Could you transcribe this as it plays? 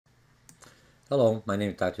Hello, my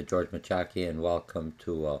name is Dr. George Mochocki, and welcome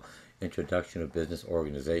to Introduction of Business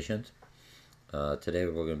Organizations. Today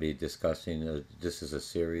we're going to be discussing, this is a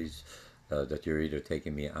series that you're either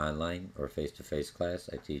taking me online or face-to-face class.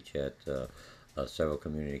 I teach at several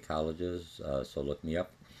community colleges, so look me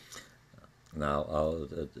up. Now,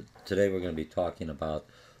 today we're going to be talking about,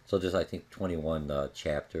 so there's I think 21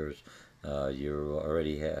 chapters. You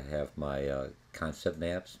already have my concept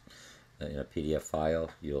maps in a PDF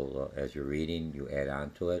file. You'll, as you're reading, you add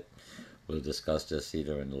on to it. We'll discuss this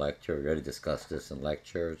either in lecture. We already discussed this in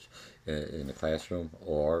lectures in the classroom,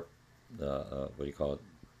 or what do you call it?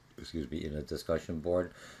 Excuse me, in a discussion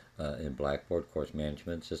board in Blackboard course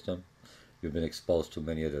management system. You've been exposed to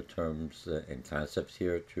many of the terms and concepts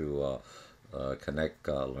here to Connect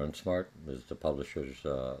LearnSmart is the publisher's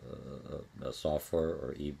software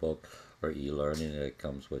or ebook or e-learning that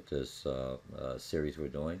comes with this series we're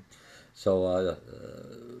doing. So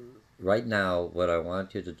right now, what I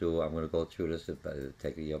want you to do, I'm going to go through this. It'll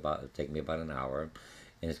take me about an hour,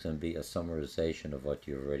 and it's going to be a summarization of what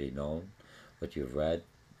you've already known, what you've read,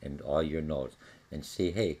 and all your notes, and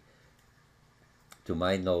see, hey, do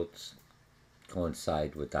my notes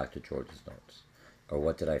coincide with Dr. George's notes? Or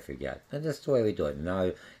what did I forget? And that's the way we do it.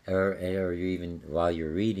 Now, or you even, while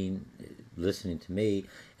you're reading, listening to me,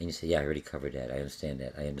 and you say, yeah, I already covered that. I understand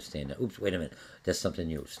that. I understand that. Oops, wait a minute. That's something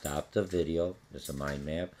new. Stop the video. There's a mind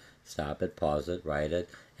map. Stop it, pause it, write it,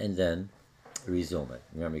 and then resume it.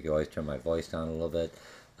 Remember, you can always turn my voice down a little bit.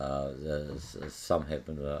 Some have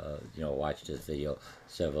been, watched this video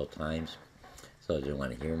several times, so they don't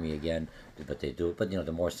want to hear me again, but they do. But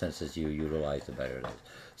the more senses you utilize, the better it is.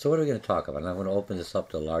 So what are we going to talk about? And I'm going to open this up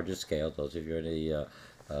to a larger scale. Those of you already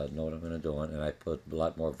know what I'm going to do, and I put a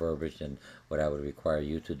lot more verbiage than what I would require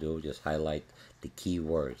you to do. Just highlight the key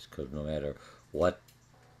words, because no matter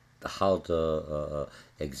how the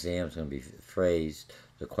exam is going to be phrased,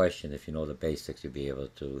 the question, if you know the basics, you'll be able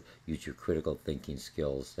to use your critical thinking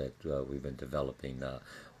skills that we've been developing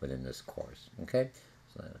within this course. Okay?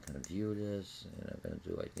 So I'm going to view this, and I'm going to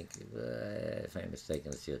do, I think, if I'm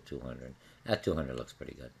mistaken, let's see, a 200. That 200 looks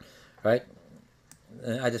pretty good. All right?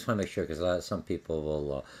 I just want to make sure, because some people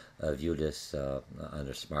will view this on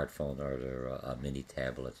their smartphone or their mini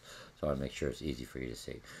tablets. So I want to make sure it's easy for you to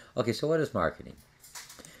see. Okay, so what is marketing?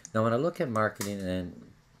 Now, when I look at marketing,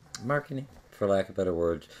 for lack of better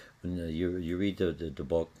words, when you read the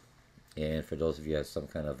book, and for those of you who have some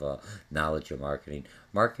kind of knowledge of marketing,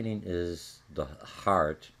 marketing is the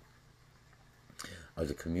heart of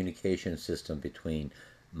the communication system between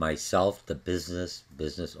myself, the business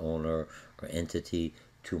owner or entity,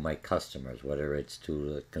 to my customers, whether it's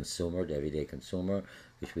to the consumer, the everyday consumer,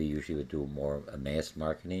 which we usually would do more mass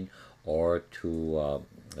marketing, or to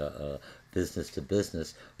business to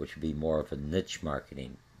business, which would be more of a niche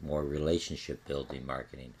marketing, more relationship building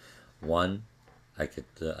marketing. One, I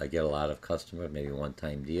get a lot of customers, maybe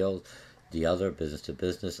one-time deals. The other, business to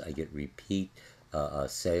business, I get repeat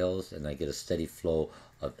sales, and I get a steady flow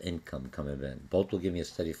of income coming in. Both will give me a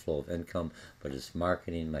steady flow of income, but it's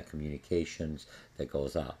marketing, my communications that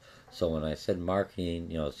goes out. So when I said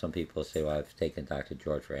marketing, some people say, well, I've taken Dr.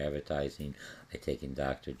 George for advertising, I've taken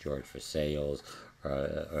Dr. George for sales,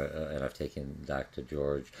 and I've taken Dr.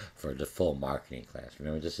 George for the full marketing class.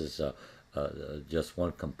 Remember, this is just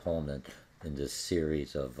one component in this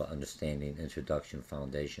series of understanding introduction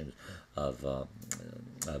foundations of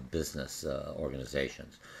business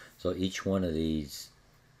organizations. So each one of these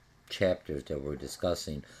chapters that we're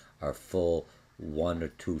discussing are full 1 or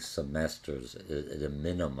 2 semesters at a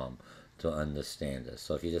minimum to understand this.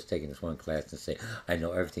 So if you're just taking this one class and say, I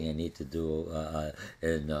know everything I need to do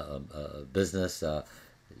in business, you're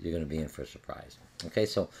going to be in for a surprise. Okay,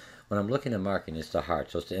 so when I'm looking at marketing, it's the heart,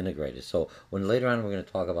 so it's the integrated. So when later on we're going to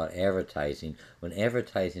talk about advertising, when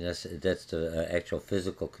advertising, that's the actual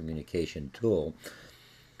physical communication tool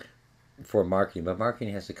for marketing. But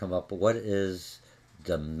marketing has to come up with what is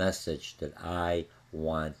the message that I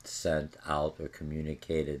want sent out or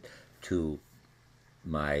communicated to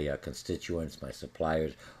my constituents, my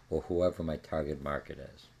suppliers, or whoever my target market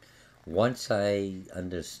is. Once I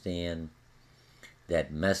understand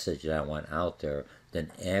that message that I want out there, then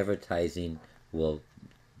advertising will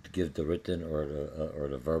give the written or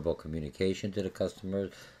the verbal communication to the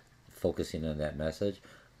customers, focusing on that message.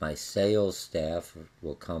 My sales staff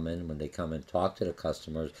will come in when they come and talk to the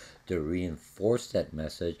customers to reinforce that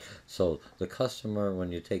message. So the customer,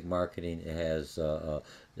 when you take marketing, it has,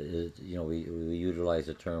 we utilize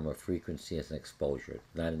the term of frequency as an exposure.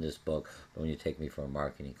 Not in this book, but when you take me for a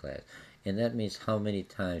marketing class. And that means how many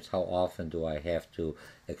times, how often do I have to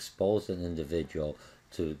expose an individual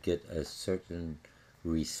to get a certain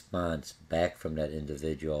response back from that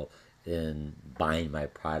individual in buying my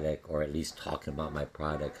product, or at least talking about my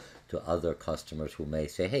product to other customers who may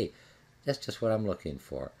say, hey, that's just what I'm looking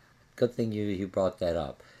for. Good thing you brought that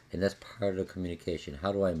up. And that's part of the communication.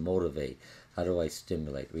 How do I motivate? How do I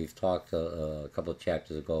stimulate? We've talked a couple of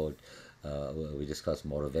chapters ago, we discussed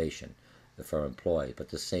motivation for employees, but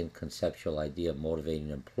the same conceptual idea of motivating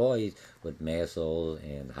employees with Maslow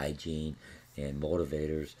and hygiene and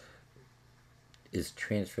motivators is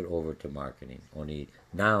transferred over to marketing. Only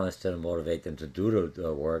now, instead of motivate them to do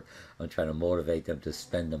the work, I'm trying to motivate them to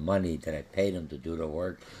spend the money that I pay them to do the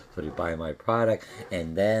work, so they buy my product,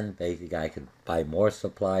 and then basically I can buy more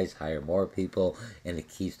supplies, hire more people, and it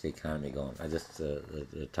keeps the economy going. I just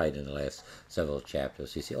tied in the last several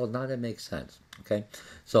chapters. So you see, oh, now that makes sense. Okay,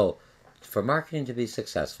 so for marketing to be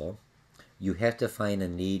successful, you have to find a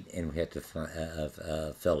need, and we have to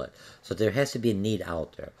fill it. So there has to be a need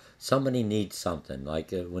out there. Somebody needs something. Like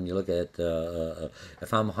when you look at,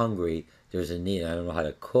 if I'm hungry, there's a need. I don't know how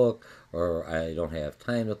to cook, or I don't have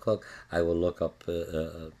time to cook. I will look up,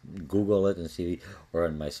 Google it and see, or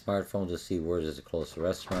on my smartphone to see where there's a close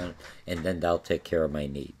restaurant, and then that'll take care of my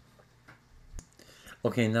need.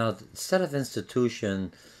 Okay, now set of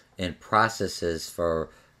institution and processes for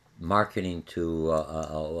marketing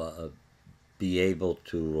to be able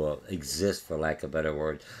to exist, for lack of a better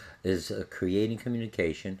word, is creating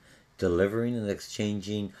communication, delivering and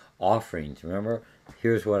exchanging offerings. Remember,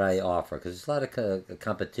 here's what I offer, because there's a lot of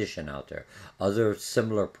competition out there, other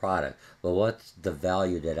similar product. But what's the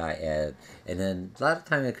value that I add? And then a lot of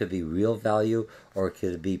time it could be real value, or it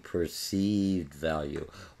could be perceived value.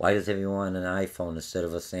 Why does everyone want an iPhone instead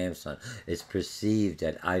of a Samsung? It's perceived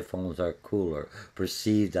that iPhones are cooler,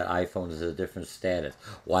 perceived that iPhone is a different status.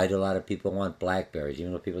 Why do a lot of people want Blackberries,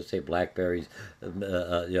 even though people say Blackberries,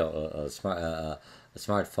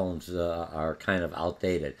 smartphones are kind of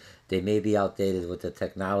outdated? They may be outdated with the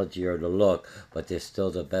technology or the look, but they're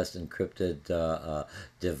still the best encrypted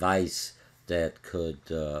device that could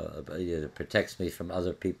protects me from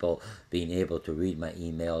other people being able to read my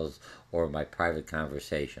emails or my private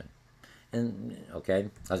conversation. And okay,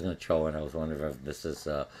 I was going to throw in, I was wondering if this is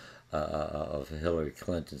of Hillary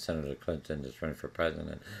Clinton, Senator Clinton, that's running for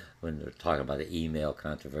president, when they're talking about the email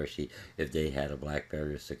controversy, if they had a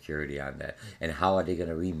BlackBerry security on that, and how are they going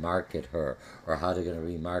to remarket her, or how they're going to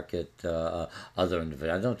remarket other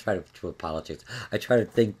individuals. I don't try to put politics. I try to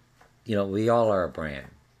think, we all are a brand.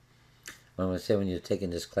 When I say, when you're taking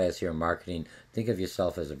this class here in marketing, think of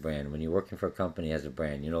yourself as a brand. When you're working for a company as a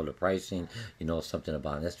brand, you know the pricing, you know something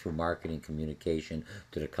about it. That's through marketing, communication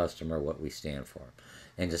to the customer, what we stand for.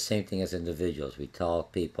 And the same thing as individuals. We tell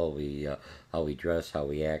people how we dress, how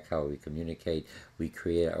we act, how we communicate. We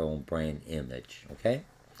create our own brand image. Okay?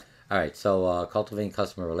 All right, so cultivating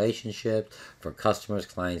customer relationships for customers,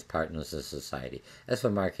 clients, partners, and society. That's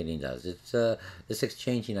what marketing does. It's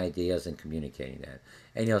exchanging ideas and communicating that.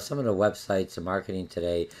 And some of the websites of marketing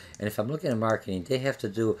today, and if I'm looking at marketing, they have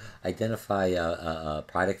to identify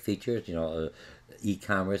product features.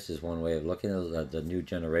 E-commerce is one way of looking at the new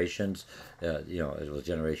generations. It was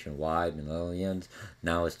Generation Y, millennials.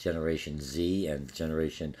 Now it's Generation Z and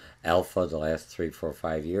Generation Alpha the last 3, 4,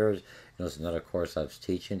 5 years. It's another course I was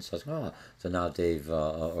teaching. So I was going, so now Dave,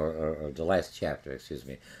 or the last chapter, excuse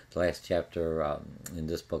me. The last chapter in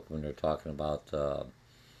this book, when they're talking about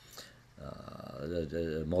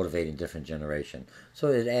motivating different generation. So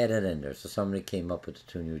it added in there. So somebody came up with the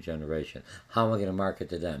 2 new generation. How am I going to market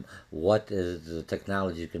to them? What is the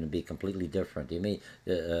technology going to be completely different? They may,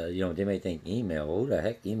 they may think email. Who the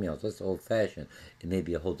heck emails? That's old fashioned. It may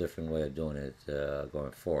be a whole different way of doing it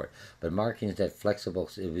going forward. But marketing is that flexible.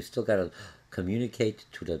 We still got to communicate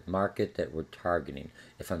to the market that we're targeting.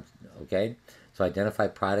 So identify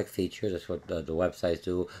product features. That's what the websites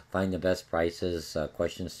do. Find the best prices,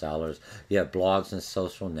 question sellers. You have blogs and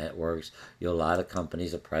social networks. A lot of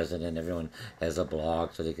companies, the president, everyone has a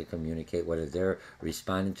blog so they can communicate, whether they're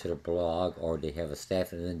responding to the blog or they have a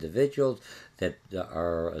staff of individuals that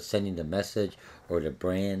are sending the message, or the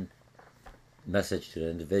brand message to the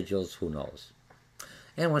individuals. Who knows?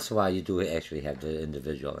 And once in a while, you do actually have the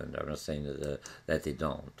individual in there. I'm not saying that they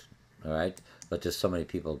don't. All right? But there's so many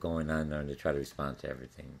people going on there, and they try to respond to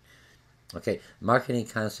everything. Okay, marketing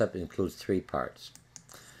concept includes 3 parts.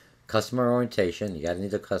 Customer orientation, you got to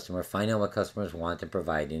need the customer. Find out what customers want and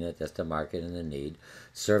providing it. That's the market and the need.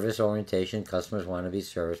 Service orientation, customers want to be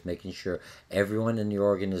serviced, making sure everyone in the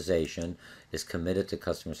organization is committed to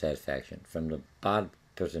customer satisfaction. From the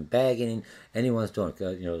person bagging, anyone's doing,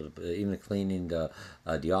 even cleaning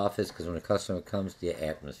the office. Because when a customer comes, the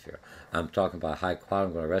atmosphere. I'm talking about high quality.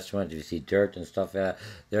 I'm going to a restaurant. If you see dirt and stuff there,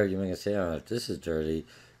 you're going to say, "Oh, if this is dirty,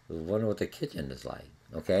 I wonder what the kitchen is like."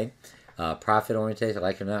 Okay. Profit orientation,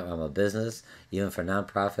 like it or not, I'm a business. Even for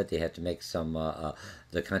nonprofit, they have to make some.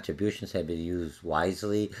 The contributions have to be used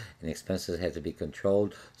wisely, and expenses have to be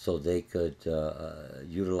controlled, so they could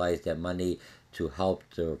utilize that money to help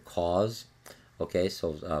their cause. Okay,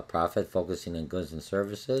 so profit focusing on goods and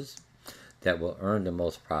services that will earn the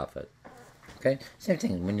most profit. Okay, same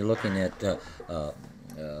thing when you're looking at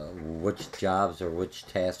which jobs or which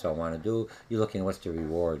tasks I want to do. You're looking at what's the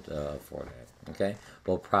reward for that. Okay,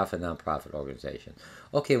 both profit nonprofit organizations.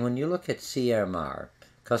 Okay, when you look at CMR,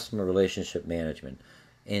 customer relationship management,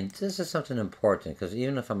 and this is something important because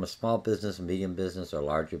even if I'm a small business, medium business, or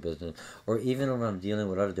larger business, or even when I'm dealing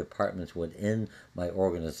with other departments within my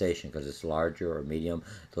organization, because it's larger or medium,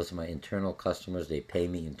 those are my internal customers. They pay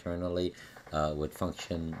me internally with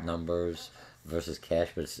function numbers versus cash,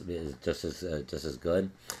 but it's just as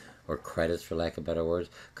good, or credits for lack of better words.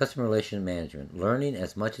 Customer relation management, learning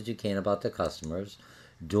as much as you can about the customers,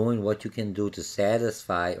 doing what you can do to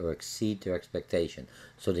satisfy or exceed their expectation,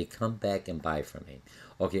 so they come back and buy from me.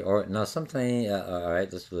 Okay, or now something. All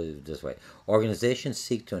right, let's do it this way. Organizations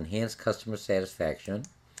seek to enhance customer satisfaction,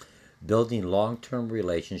 building long-term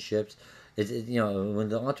relationships. When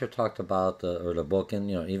the author talked about or the book, and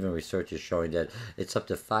even research is showing that it's up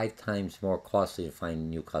to 5 times more costly to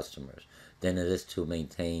find new customers than it is to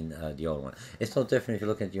maintain the old one. It's no different if you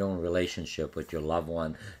look at your own relationship with your loved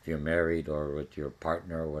one, if you're married, or with your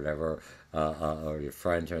partner or whatever, or your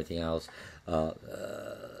friends or anything else.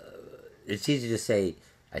 It's easy to say,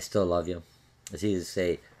 "I still love you." It's easy to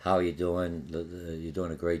say, "How are you doing? You're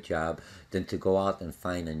doing a great job," than to go out and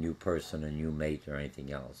find a new person, a new mate, or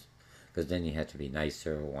anything else. Because then you have to be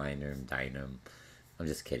nicer, whine them, dine them. I'm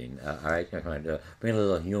just kidding. All right, I'm trying to bring a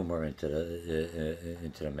little humor into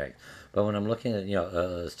the mix. But when I'm looking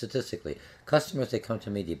at statistically, customers that come to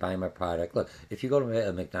me, they buy my product. Look, if you go to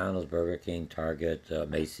a McDonald's, Burger King, Target,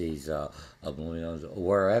 Macy's, Bloomingdale's,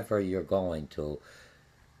 wherever you're going to,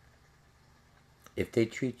 if they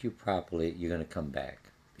treat you properly, you're going to come back.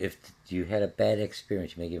 If you had a bad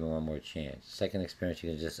experience, you may give them one more chance. Second experience, you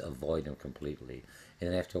can just avoid them completely. And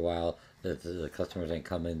then after a while, the customers ain't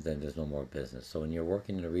coming, then there's no more business. So when you're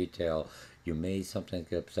working in retail, you may sometimes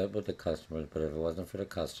get upset with the customers, but if it wasn't for the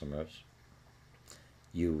customers,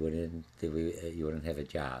 you wouldn't have a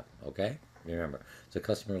job. Okay, remember, it's a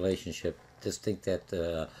customer relationship. Just think that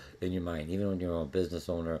in your mind. Even when you're a business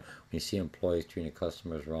owner, when you see employees treating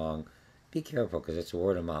customers wrong, be careful, because it's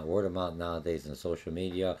word of mouth. Word of mouth nowadays in social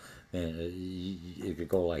media, man, it could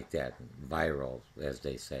go like that, viral, as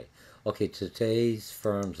they say. Okay, today's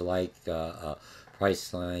firms like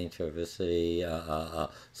Priceline, Servicity,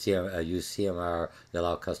 use CMR. They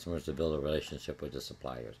allow customers to build a relationship with the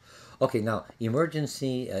suppliers. Okay, now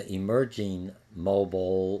emerging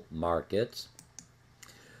mobile markets.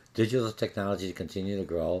 Digital technology continue to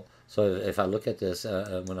grow. So if I look at this,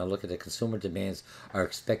 when I look at the consumer demands are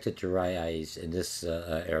expected to rise in this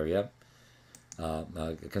area.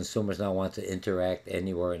 Consumers now want to interact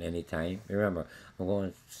anywhere and anytime. Remember, I'm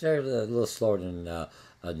going a little slower than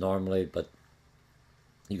normally, but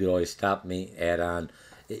you could always stop me, add on.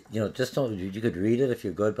 Just don't. You could read it if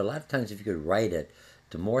you're good, but a lot of times if you could write it,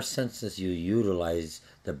 the more senses you utilize,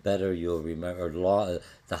 the better you'll remember.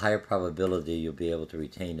 The higher probability you'll be able to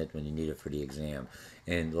retain it when you need it for the exam.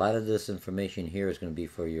 And a lot of this information here is going to be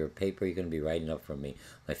for your paper you're going to be writing up for me,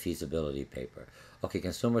 my feasibility paper. Okay,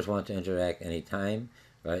 consumers want to interact anytime,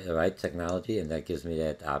 right? Right, technology, and that gives me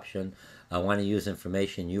that option. I want to use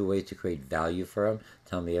information, new ways to create value for them.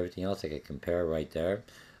 Tell me everything else. I can compare right there.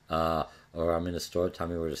 Or I'm in the store, tell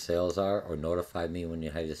me where the sales are, or notify me when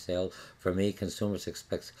you have the sales. For me, consumers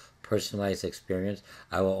expect personalized experience.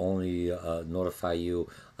 I will only notify you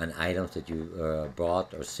on items that you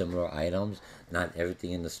bought or similar items, not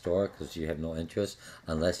everything in the store, because you have no interest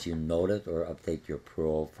unless you note it or update your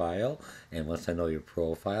profile. And once I know your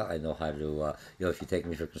profile, I know how to, if you take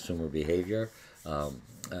me for consumer behavior,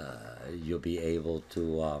 you'll be able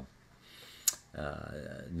to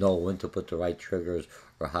know when to put the right triggers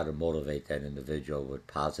or how to motivate that individual with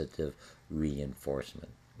positive reinforcement.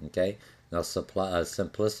 Okay? Now,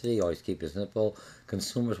 simplicity, always keep it simple.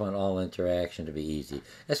 Consumers want all interaction to be easy.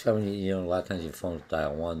 That's why when a lot of times your phone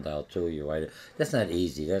dial 1, dial 2, you write it. That's not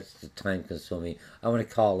easy. That's the time consuming. I want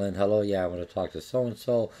to call in, hello, yeah, I want to talk to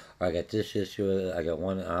so-and-so, or I got this issue, I got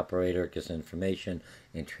one operator, gets information,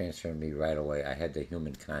 and transfer me right away. I had the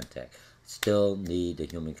human contact. still need the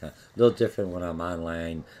human contact. A little different when I'm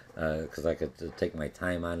online because I could take my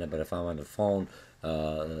time on it. But if I'm on the phone,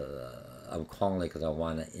 uh, I'm calling because I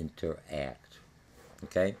want to interact.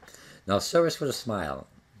 Okay. Now, service with a smile.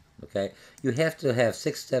 Okay, you have to have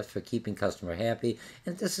 6 steps for keeping customer happy,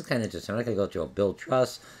 and this is kind of interesting. I'm not going to go to a build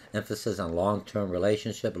trust, emphasis on long-term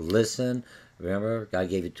relationship, listen. Remember, God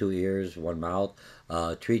gave you 2 ears, 1 mouth.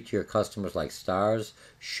 Treat your customers like stars.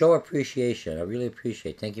 Show appreciation. I really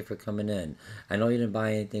appreciate. Thank you for coming in. I know you didn't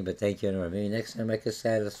buy anything, but thank you anyway. Maybe next time I could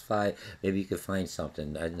satisfy. Maybe you could find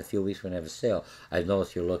something. In a few weeks we're gonna have a sale. I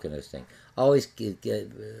noticed you're looking at this thing. Always give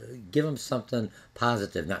them something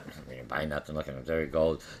positive. Not buy nothing. Looking at there he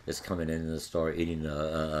goes. Just coming into the store eating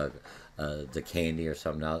the candy or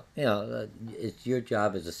something else. It's your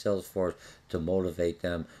job as a sales force to motivate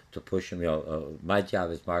them, to push them. My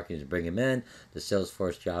job as marketing is to bring them in. The sales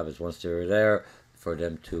force job is once they're there for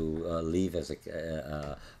them to leave as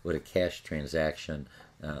with a cash transaction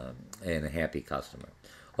and a happy customer.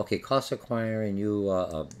 Okay, cost acquiring new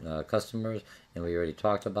customers, and we already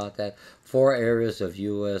talked about that. 4 areas of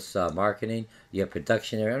U.S. Marketing. You have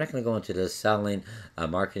production area. I'm not going to go into this. Selling,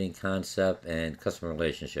 marketing concept, and customer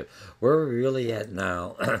relationship. Where we're really at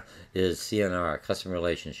now is CNR, customer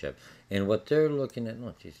relationship. And what they're looking at,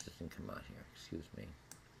 no, geez, this didn't come out here. Excuse me.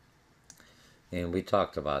 And we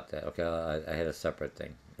talked about that. Okay, I had a separate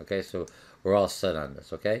thing. Okay, so we're all set on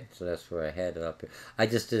this. Okay, so that's where I had it up here. I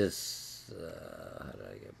just did this. How did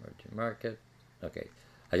I get emerging market? Okay,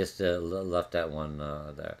 I just left that one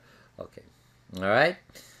there. Okay, all right.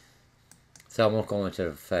 So I won't go into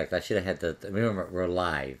the fact. I should have had the. Remember, we're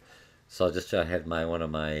live, so just I had one of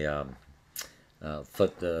my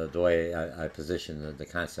foot the way I position the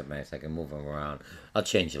concept maps. I can move them around. I'll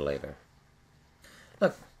change it later.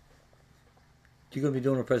 Look, you're going to be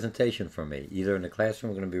doing a presentation for me. Either in the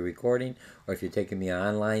classroom, we're going to be recording, or if you're taking me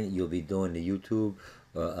online, you'll be doing the YouTube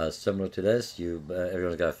similar to this.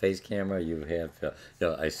 Everyone's got a face camera. You have,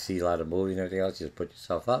 I see a lot of movies and everything else. You just put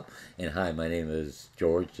yourself up. And hi, my name is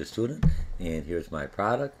George, the student, and here's my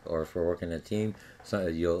product. Or if we're working a team, so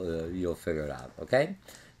you'll figure it out. Okay.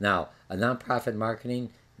 Now, a nonprofit marketing.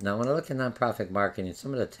 Now, when I look at nonprofit marketing,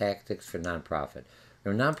 some of the tactics for nonprofit.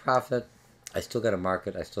 For nonprofit, I still got to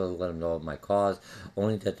market. I still let them know of my cause.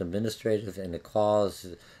 Only that the administrative and the cause,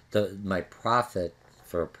 my profit,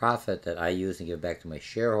 for a profit that I use and give back to my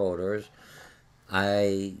shareholders,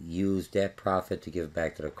 I use that profit to give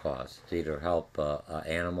back to the cause. To either help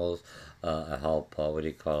animals, help, what do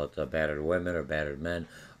you call it, battered women or battered men,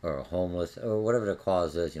 or homeless, or whatever the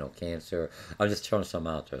cause is, cancer. I'm just throwing some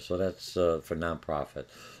out there. So that's for nonprofit,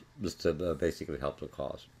 just to basically help the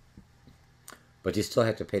cause. But you still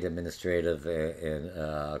have to pay the administrative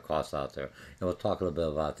and costs out there. And we'll talk a little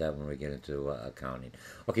bit about that when we get into accounting.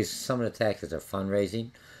 Okay, so some of the tactics are fundraising,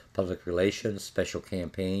 public relations, special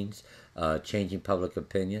campaigns, changing public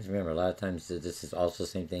opinions. Remember, a lot of times this is also the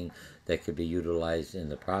same thing that could be utilized in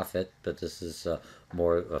the profit, but this is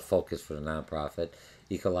more a focus for the nonprofit.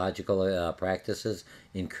 Ecological practices,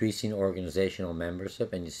 increasing organizational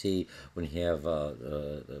membership. And you see when you have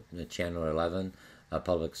Channel 11,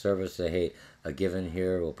 public service, say, hey, given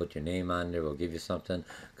here, we'll put your name on there, we'll give you something,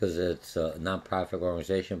 because it's a nonprofit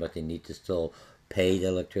organization, but they need to still pay the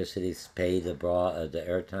electricity, pay the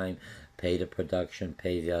airtime, pay the production,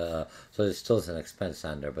 pay the so it still is an expense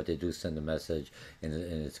on there, but they do send a message, and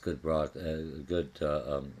it's good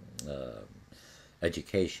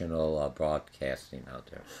educational broadcasting out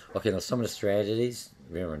there. Okay, now some of the strategies.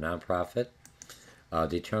 Remember, nonprofit.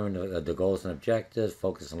 Determine the goals and objectives.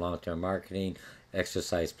 Focus on long-term marketing.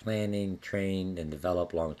 Exercise planning, train and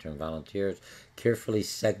develop long-term volunteers. Carefully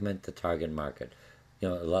segment the target market.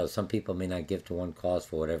 Some people may not give to one cause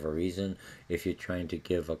for whatever reason. If you're trying to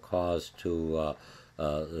give a cause to,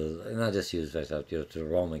 and I'll just use myself, to the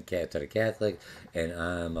Roman to the Catholic, and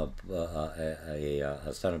I'm a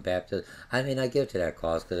Southern Baptist, I may not give to that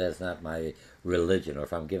cause because that's not my religion. Or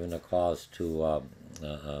if I'm giving a cause to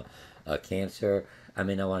cancer, I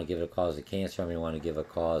mean, I want to give a cause to cancer. I mean, I want to give a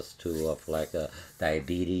cause to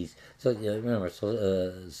diabetes. So remember,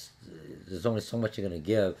 there's only so much you're going to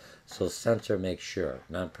give. So censor, make sure.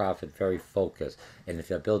 Nonprofit, very focused. And if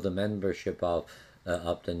you build a membership up,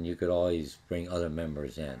 then you could always bring other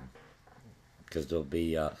members in, because they'll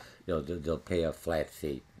be, they'll pay a flat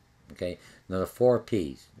fee. Okay. Now the 4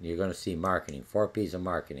 P's. You're going to see marketing. 4 P's of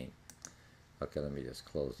marketing. Okay, let me just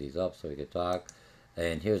close these up so we can talk.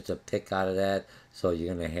 And here's the pick out of that. So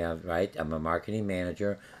you're going to have, right, I'm a marketing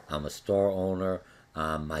manager, I'm a store owner,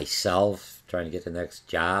 myself, trying to get the next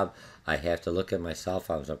job. I have to look at myself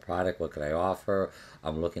as a product. What could I offer?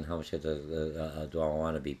 I'm looking how much do I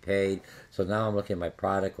want to be paid. So now I'm looking at my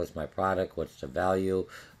product. What's my product? What's the value?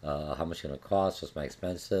 How much going to cost? What's my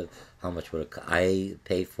expensive? How much would I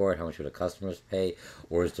pay for it? How much would the customers pay?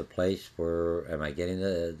 Where's the place? Where am I getting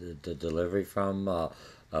the delivery from?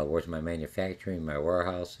 Where's my manufacturing, my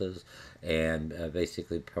warehouses, and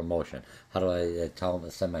basically promotion. How do I tell them,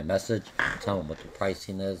 send my message, tell them what the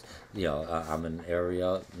pricing is? I'm in an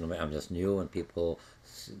area, I'm just new, and people,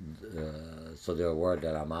 so they're aware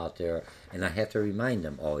that I'm out there, and I have to remind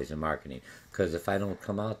them always in marketing, because if I don't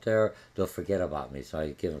come out there, they'll forget about me. So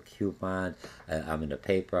I give them coupons. I'm in the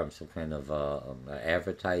paper. I'm some kind of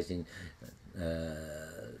advertising,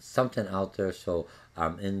 something out there. So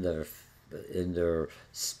I'm in their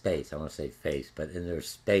space. I want to say face, but in their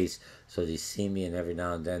space, so they see me, and every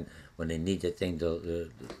now and then, when they need the thing,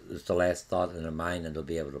 it's the last thought in their mind, and they'll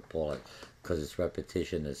be able to pull it because it's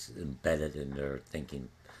repetition is embedded in their thinking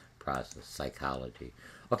process, psychology.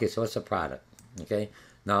 Okay, so what's a product? Okay,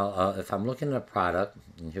 now if I'm looking at a product,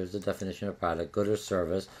 and here's the definition of product: good or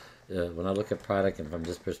service. When I look at product, and from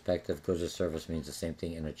this perspective, goods or service means the same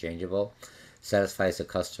thing, interchangeable. Satisfies the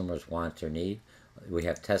customer's want or need. We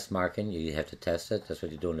have test marking. You have to test it. That's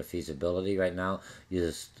what you're doing the feasibility right now. You're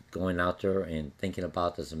just going out there and thinking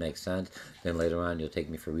about, does it make sense? Then later on, you'll take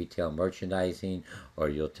me for retail merchandising, or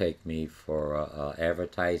you'll take me for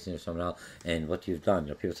advertising or something else. And what you've done,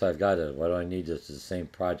 people say, I've got it. What do I need? This is the same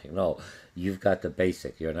project. No, you've got the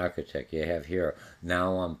basic. You're an architect. You have here.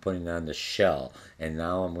 Now I'm putting on the shell, and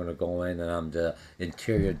now I'm going to go in and I'm the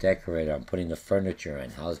interior decorator. I'm putting the furniture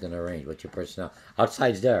in. How it's going to arrange? What's your personnel?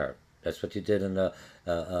 Outside's there. That's what you did in the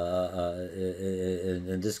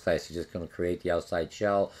in this class. You're just going to create the outside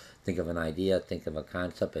shell, think of an idea, think of a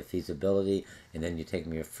concept, a feasibility, and then you take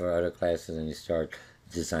me for other classes and you start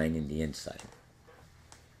designing the inside.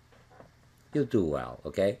 You'll do well,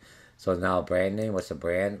 okay? So now brand name. What's a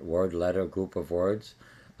brand? Word, letter, group of words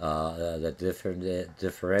that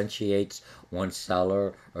differentiates one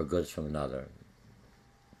seller or goods from another.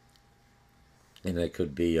 And it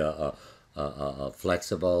could be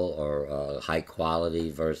flexible or high quality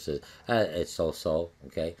versus it's so.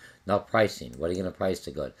 Okay, now pricing. What are you going to price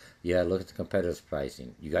the good? You got to look at the competitors'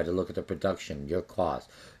 pricing. You got to look at the production, your cost.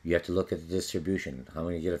 You have to look at the distribution. How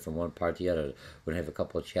many get it from one part to the other? We're going to have a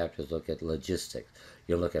couple of chapters look at logistics.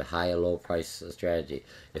 You'll look at high and low price strategy.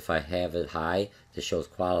 If I have it high, this shows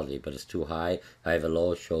quality, but it's too high. If I have it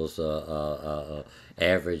low, it shows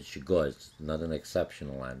average goods. Nothing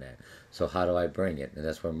exceptional on that. So how do I bring it? And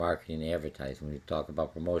that's where marketing and advertising, when you talk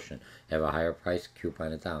about promotion, have a higher price,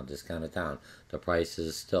 coupon it down, discount it down. The price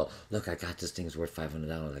is still, look, I got this thing's worth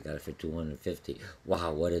 $500. I got it for $250.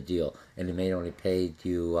 Wow, what a deal. And it may only paid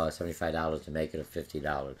you $75 to make it a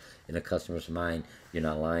 $50. In the customer's mind, you're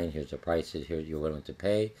not lying. Here's the prices. Here you're willing to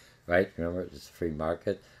pay, right? Remember, it's a free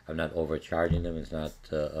market. I'm not overcharging them. It's not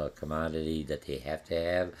a commodity that they have to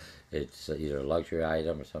have. It's either a luxury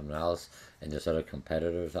item or something else. And there's other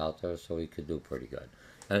competitors out there, so we could do pretty good.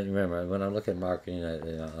 And remember, when I look at marketing,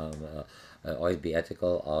 always be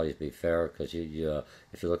ethical, always be fair, because if you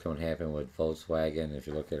look at what happened with Volkswagen, if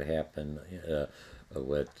you look at what happened and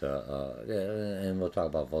we'll talk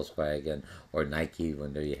about Volkswagen or Nike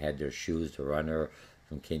when they had their shoes, the runner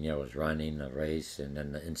from Kenya was running a race, and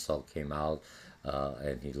then the insult came out,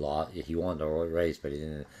 and he lost. He won the race, but he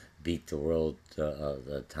didn't beat the world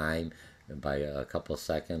time by a couple of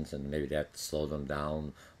seconds, and maybe that slowed him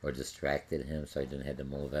down or distracted him, so he didn't have the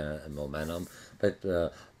momentum. But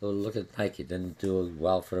look at Nike, didn't do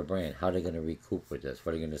well for the brand. How are they going to recoup with this?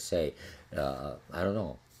 What are they going to say? I don't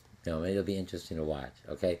know. Maybe it'll be interesting to watch.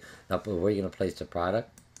 Okay, now where are you going to place the product?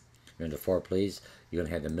 You're in the four please. You're going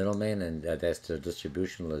to have the middleman, and that's the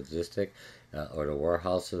distribution, logistic, or the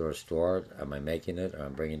warehouses or store. Am I making it or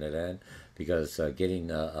I'm bringing it in? Because getting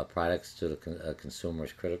products to the consumer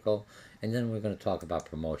is critical. And then we're going to talk about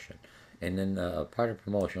promotion. And then part of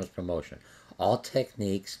promotion, what's promotion? All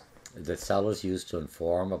techniques that sellers use to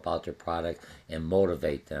inform about their product and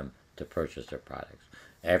motivate them to purchase their products.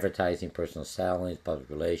 Advertising, personal selling, public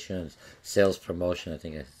relations, sales promotion. I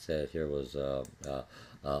think I said here was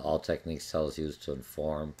all techniques sellers use to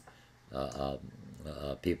inform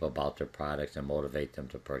people about their products and motivate them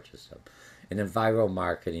to purchase them. And then viral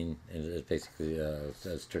marketing is basically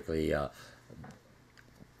strictly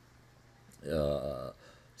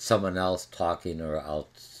someone else talking or out,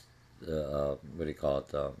 what do you call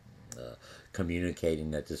it,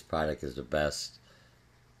 communicating that this product is the best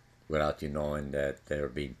without you knowing that they're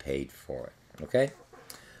being paid for it. Okay?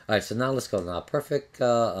 All right, so now let's go. Now, perfect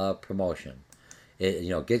promotion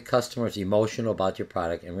Get customers emotional about your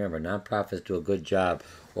product. And remember, nonprofits do a good job,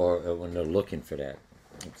 or when they're looking for that.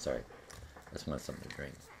 I'm sorry, I just want something to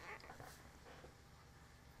drink.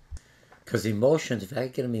 Because emotions, if I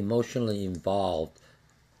get them emotionally involved,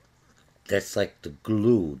 that's like the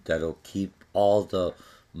glue that'll keep all the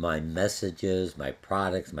my messages, my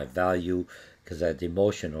products, my value, because that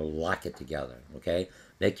emotion will lock it together. Okay,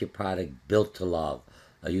 make your product built to love.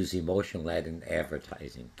 I use emotion led in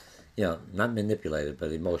advertising. Not manipulated,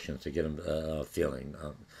 but emotions to get them feeling.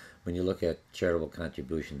 When you look at charitable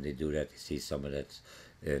contribution, they do that. They see someone that's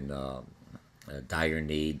in dire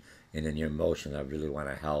need, and then your emotion, I really want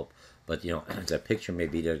to help. But the picture may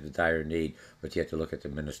be there's a dire need, but you have to look at the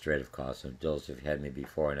administrative costs. And those have had me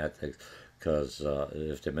before in ethics, because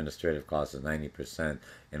if the administrative cost is 90%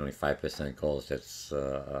 and only 5% goes, that's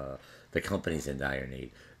the company's in dire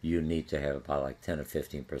need. You need to have about like 10 or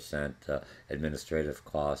 15% administrative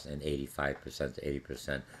costs and 85% to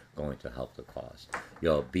 80% going to help the cause.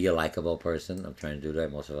 Be a likable person. I'm trying to do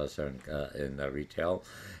that. Most of us are in retail.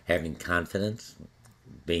 Having confidence,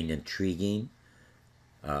 being intriguing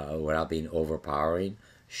without being overpowering,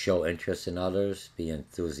 show interest in others, be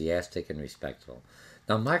enthusiastic and respectful.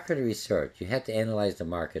 Now, market research, you have to analyze the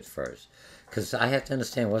market first, because I have to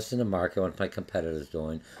understand what's in the market, what my competitors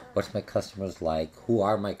doing, what's my customers like, who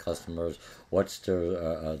are my customers, what's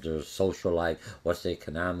their social life, what's the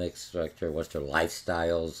economic structure, what's their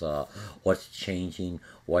lifestyles, what's changing,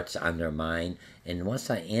 what's on their mind. And once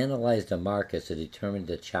I analyze the markets to determine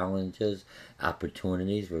the challenges,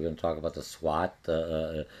 opportunities, we're going to talk about the SWOT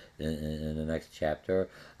in the next chapter,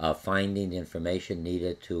 finding the information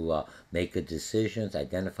needed to make good decisions,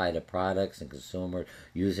 identify the products and consumers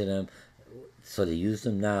using them, so they use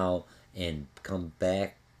them now and come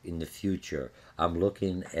back in the future. I'm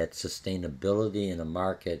looking at sustainability in the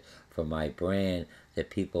market for my brand, that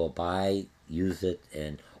people buy, use it,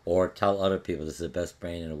 and or tell other people this is the best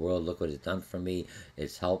brand in the world. Look what it's done for me.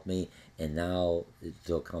 It's helped me, and now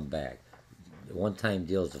they'll come back. One-time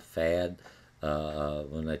deals a fad.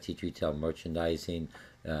 When I teach retail merchandising,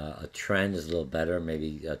 a trend is a little better,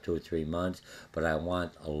 maybe 2 or 3 months, but I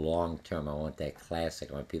want a long term. I want that classic.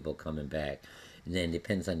 I want people coming back. And then it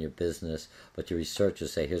depends on your business, but the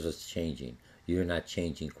researchers say, here's what's changing. You're not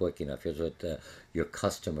changing quick enough. Here's what your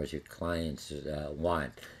customers, your clients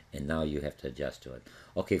want, and now you have to adjust to it.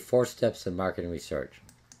 Okay, 4 steps in marketing research.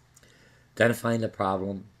 Identifying the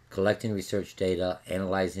problem, collecting research data,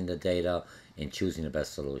 analyzing the data, and choosing the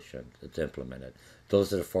best solution to implement it.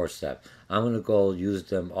 Those are the 4 steps. I'm going to go use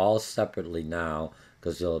them all separately now,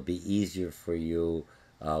 because it'll be easier for you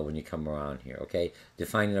when you come around here. Okay,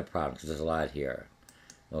 defining the problem, because there's a lot here.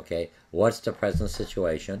 Okay, what's the present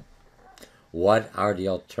situation? What are the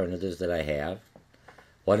alternatives that I have?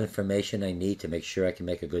 What information I need to make sure I can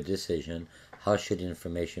make a good decision? How should the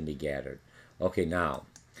information be gathered? Okay, now,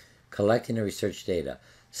 collecting the research data.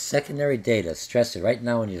 Secondary data, stress it right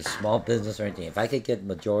now in your small business or anything. If I could get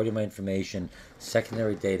majority of my information,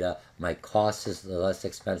 secondary data, my cost is less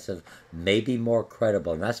expensive, maybe more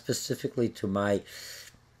credible. Not specifically to my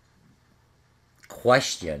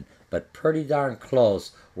question, but pretty darn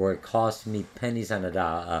close, where it costs me pennies on a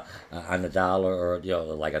dollar, or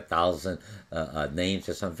like 1,000 names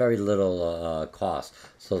or some very little cost.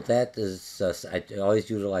 So that is I always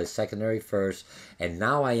utilize secondary first, and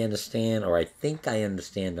now I understand, or I think I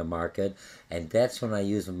understand the market, and that's when I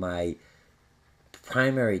use my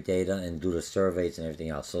primary data and do the surveys and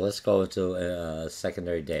everything else. So let's go into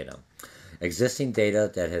secondary data. Existing data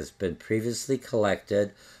that has been previously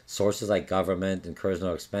collected, sources like government, incurs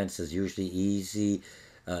no expenses, usually easily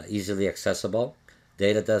accessible.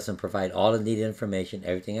 Data doesn't provide all the needed information,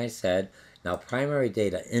 everything I said. Now, primary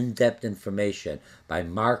data, in-depth information by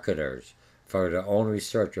marketers for their own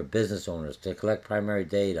research, or business owners to collect primary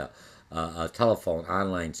data, telephone,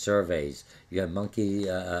 online surveys. You have monkey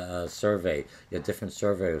survey. You have different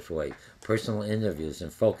surveys, personal interviews,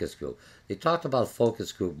 and focus group. They talked about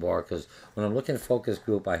focus group more, because when I'm looking at focus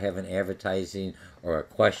group, I have an advertising or a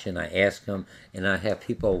question. I ask them, and I have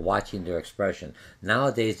people watching their expression.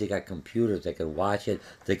 Nowadays, they got computers. They could watch it.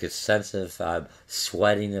 They could sense if I'm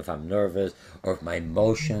sweating, if I'm nervous, or if my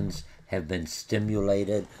emotions have been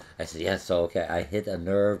stimulated. I said, yes, so okay, I hit a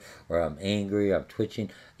nerve, or I'm angry, or I'm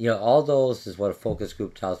twitching. All those is what a focus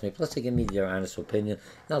group tells me. Plus, they give me their honest opinion.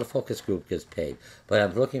 Now, the focus group gets paid. But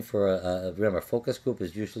I'm looking for remember, a focus group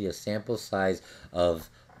is usually a sample size of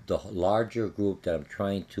the larger group that I'm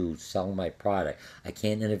trying to sell my product. I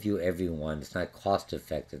can't interview everyone. It's not cost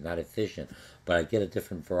effective, not efficient. But I get a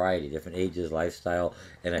different variety, different ages, lifestyle,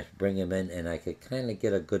 and I bring them in, and I could kind of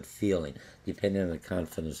get a good feeling, depending on the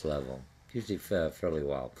confidence level. Usually fairly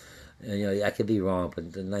well. I could be wrong,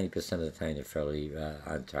 but 90% of the time they're fairly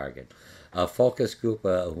on target. A focus group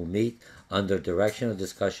who meet under direction of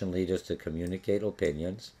discussion leaders to communicate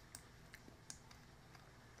opinions.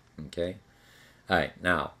 Okay. All right.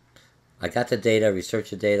 Now, I got the data,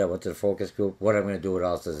 researched the data, went to the focus group. What am I going to do with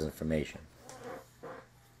all this information?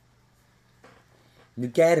 You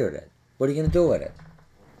gathered it. What are you going to do with it?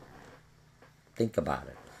 Think about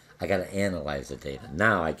it. I got to analyze the data.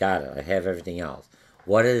 Now I got it. I have everything else.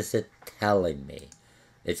 What is it telling me?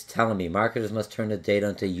 It's telling me marketers must turn the data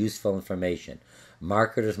into useful information.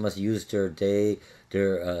 Marketers must use their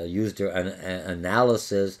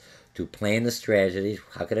analysis to plan the strategies.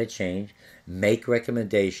 How could I change? Make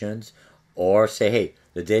recommendations, or say, hey,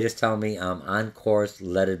 the data's telling me I'm on course.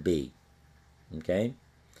 Let it be. Okay,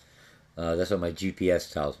 that's what my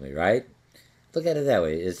GPS tells me, right? Look at it that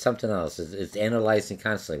way. It's something else. It's analyzing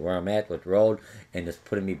constantly where I'm at, what road, and it's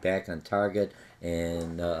putting me back on target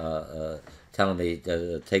and telling me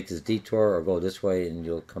to take this detour or go this way, and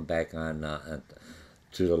you'll come back on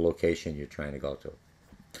to the location you're trying to go to.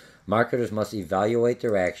 Marketers must evaluate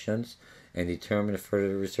their actions and determine if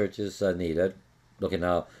further research is needed. Looking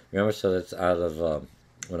now, remember, so that's out of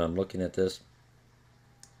when I'm looking at this.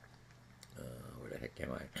 Where the heck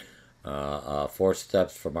am I? 4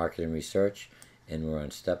 steps for marketing research, and we're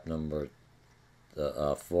on step number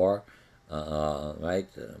 4. Right?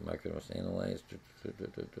 Marketing must analyze.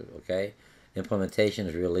 Okay. Implementation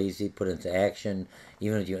is real easy. Put into action.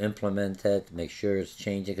 Even if you implement it, make sure it's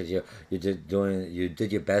changing because you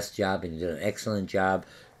did your best job and you did an excellent job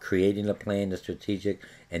creating a plan, the strategic,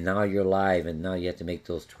 and now you're live and now you have to make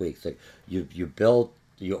those tweaks. Like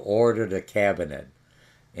you ordered a cabinet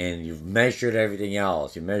and you've measured everything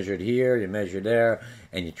else. You measured here, you measured there,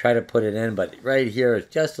 and you try to put it in, but right here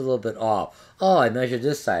it's just a little bit off. Oh, I measured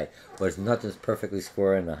this side, but nothing's perfectly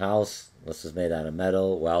square in the house. This is made out of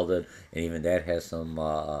metal, welded, and even that has some,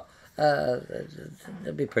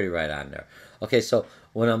 it'll be pretty right on there. Okay, so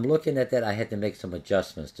when I'm looking at that, I had to make some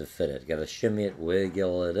adjustments to fit it. Got to shimmy it,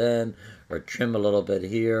 wiggle it in, or trim a little bit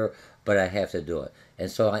here, but I have to do it.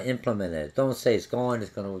 And so I implemented it. Don't say it's going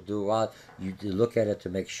to do well. You look at it to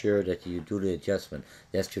make sure that you do the adjustment.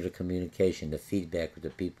 That's through the communication, the feedback with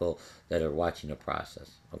the people that are watching the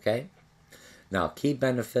process. Okay? Now, key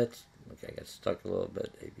benefits. Okay, I got stuck a little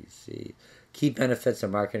bit. ABC. Key benefits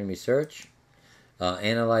of marketing research.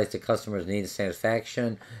 Analyze the customer's needs and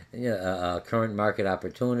satisfaction, current market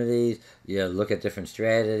opportunities, look at different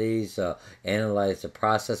strategies, analyze the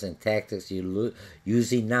process and tactics you're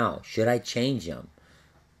using now. Should I change them?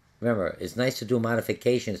 Remember, it's nice to do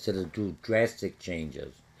modifications to do drastic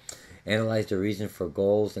changes. Analyze the reason for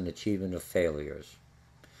goals and achievement of failures.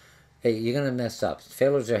 Hey, you're going to mess up.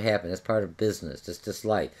 Failures are happening. That's part of business. That's just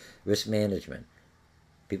like risk management.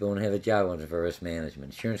 People won't have a job wanting for risk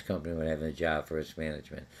management. Insurance company won't have a job for risk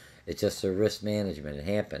management. It's just a risk management. It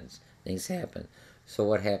happens. Things happen. So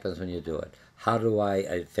what happens when you do it? How do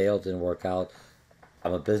I failed, didn't work out.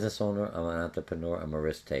 I'm a business owner. I'm an entrepreneur. I'm a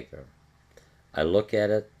risk taker. I look at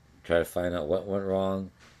it, try to find out what went wrong,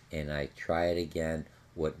 and I try it again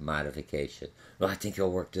with modification. Well, I think it'll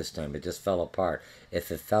work this time. It just fell apart. If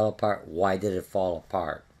it fell apart, why did it fall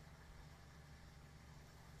apart?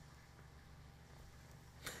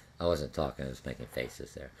 I wasn't talking, I was making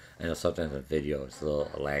faces there. I know sometimes in video it's a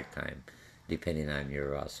little lag time, depending on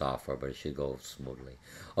your software, but it should go smoothly.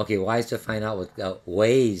 Okay, ways to find out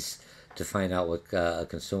what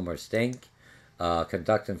consumers think.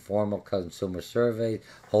 Conduct informal consumer surveys.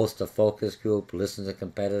 Host a focus group. Listen to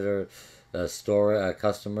competitor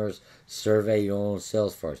customers. Survey your own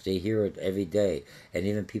sales force. They hear it every day, and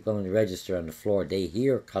even people on the register on the floor, they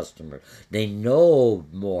hear customers. They know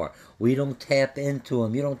more. We don't tap into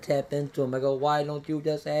them. You don't tap into them. I go, why don't you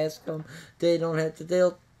just ask them? They don't have to.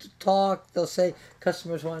 They'll talk. They'll say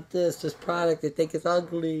customers want this product. They think it's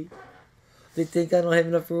ugly. They think I don't have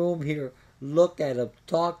enough room here. Look at them.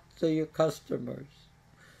 Talk to your customers.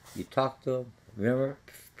 You talk to them. Remember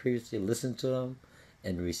previously, listen to them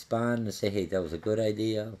and respond and say, hey, that was a good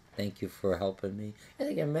idea. Thank you for helping me. I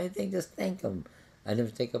think I may think just thank them. I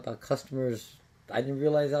didn't think about customers. I didn't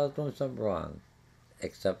realize I was doing something wrong.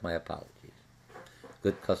 Accept my apologies.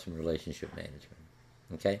 Good customer relationship management.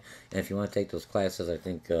 Okay? And if you want to take those classes, I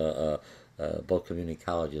think both community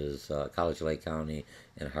colleges, College Lake County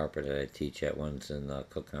and Harper that I teach at. One's in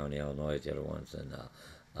Cook County, Illinois. The other one's in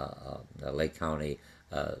Lake County.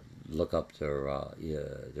 Look up their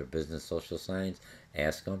business social science.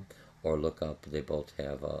 Ask them, or look up. They both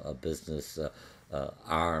have a business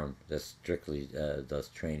arm that strictly does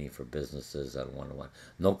training for businesses at 1-on-1.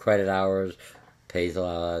 No credit hours. pays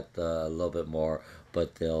a little bit more,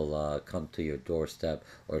 but they'll come to your doorstep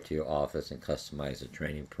or to your office and customize a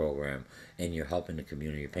training program, and you're helping the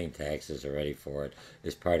community. You're paying taxes already for it.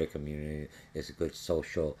 It's part of the community. It's a good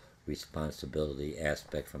social responsibility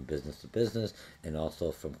aspect from business to business, and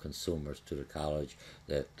also from consumers to the college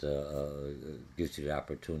that gives you the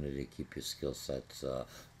opportunity to keep your skill sets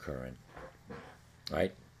current.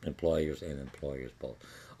 Right? Employers and employers both.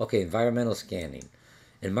 Okay, environmental scanning.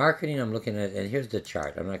 In marketing, I'm looking at, and here's the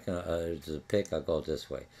chart. I'm not going to, to pick, I'll go this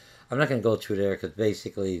way. I'm not going to go through there because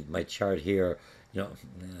basically my chart here,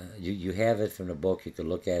 you have it from the book. You can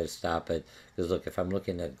look at it, stop it. Because look, if I'm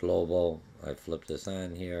looking at global, I flip this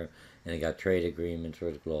on here, and I got trade agreements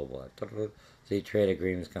for the global. See, trade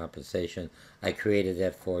agreements, compensation. I created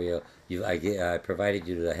that for you. I provided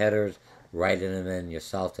you the headers, writing them in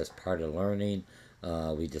yourself. That's part of learning.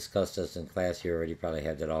 We discussed this in class. You already probably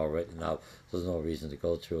have that all written out. So there's no reason to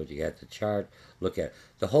go through it. You got the chart. Look at it.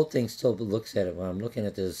 The whole thing still looks at it. When I'm looking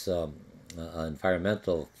at this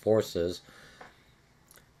environmental forces,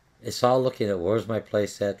 it's all looking at where's my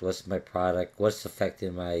place at, what's my product, what's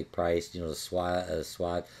affecting my price, the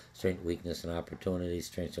SWOT, strength, weakness, and opportunities.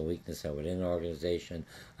 Strengths and weakness are within the organization,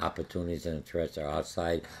 opportunities and threats are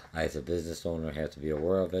outside. I, as a business owner, have to be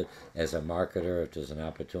aware of it. As a marketer, if there's an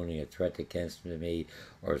opportunity, a threat against me,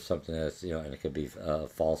 or something that's, and it could be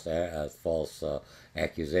false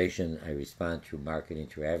accusation, I respond through marketing,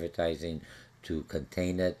 through advertising, to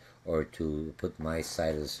contain it, or to put my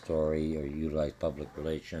side of the story, or utilize public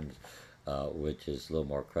relations, which is a little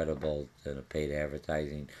more credible than a paid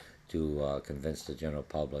advertising, to convince the general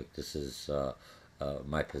public this is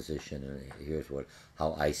my position, and here's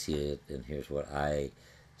how I see it, and here's what I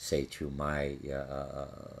say through my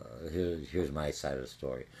here's my side of the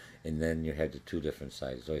story. And then you have the two different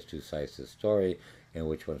sides. There's always two sides to the story, and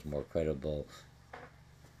which one's more credible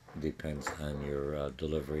depends on your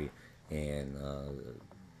delivery and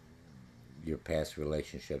your past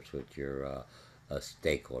relationships with your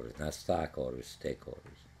stakeholders, not stockholders,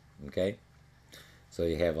 stakeholders. Okay, so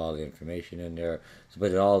you have all the information in there. So,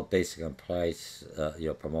 but it all based on price,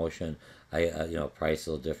 promotion. Price is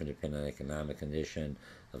a little different depending on the economic condition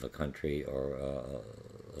of a country or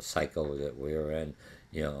a cycle that we're in.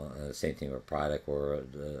 Same thing with product. Where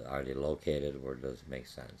are they located? Where does it make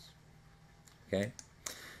sense? Okay.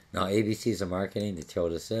 Now, ABCs of marketing, you throw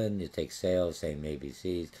this in, you take sales, same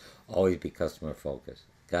ABCs, always be customer focused.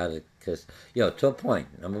 Got it? Because, to a point,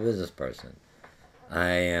 I'm a business person. I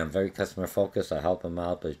am very customer focused. I help them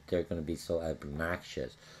out, but they're going to be so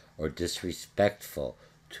obnoxious or disrespectful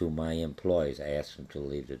to my employees. I ask them to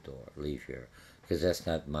leave here. Because that's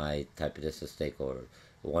not my type of, this is stakeholder.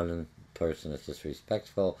 One person is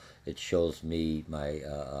disrespectful, it shows me my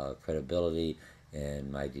credibility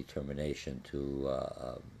and my determination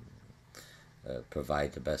to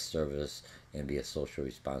provide the best service and be a social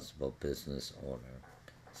responsible business owner,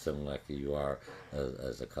 similar like you are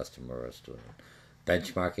as a customer or a student.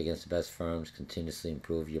 Benchmark against the best firms, continuously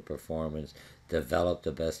improve your performance, develop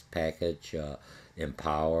the best package,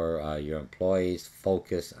 empower your employees,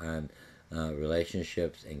 focus on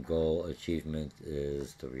relationships, and goal achievement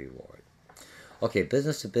is the reward. Okay,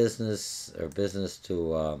 business to business or business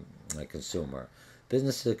to consumer.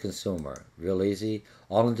 Business to consumer, real easy.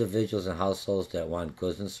 All individuals and households that want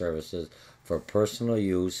goods and services for personal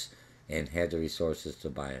use and have the resources to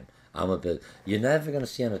buy them. You're never going to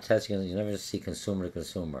see on the test, you're never going to see consumer to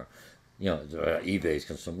consumer. eBay's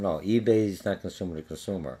consumer. No, eBay's not consumer to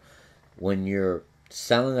consumer. When you're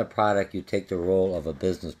selling a product, you take the role of a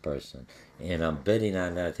business person. And I'm bidding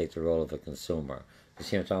on that, I take the role of a consumer. You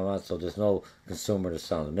see what I'm talking about? So there's no consumer to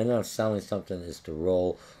sell. The minute I'm selling something, it's the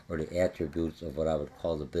role or the attributes of what I would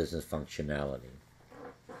call the business functionality.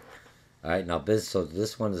 All right, now business. So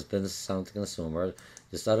this one is business selling to consumer.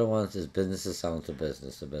 This other one is business is selling to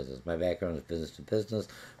business to business. My background is business to business,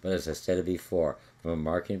 but as I said before, from a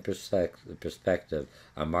marketing perspective,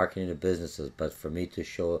 I'm marketing to businesses. But for me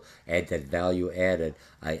to add that value added,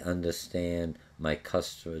 I understand my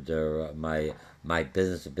customer, my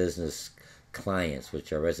business to business clients,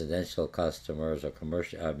 which are residential customers or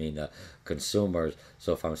consumers.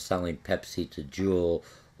 So if I'm selling Pepsi to Jewel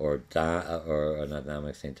or not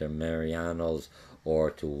Dominic St. to Mariano's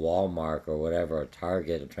or to Walmart or whatever, or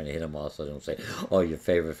Target, I'm trying to hit them all so they don't say, oh, your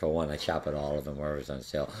favorite for one. I shop at all of them wherever it's on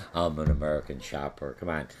sale. I'm an American shopper. Come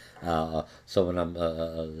on. So when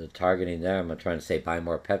I'm targeting them, I'm trying to say buy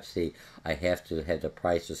more Pepsi. I have to have the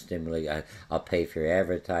price to stimulate. I'll pay for your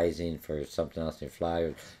advertising, for something else in your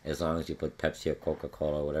flyers, as long as you put Pepsi or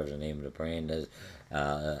Coca-Cola, whatever the name of the brand is.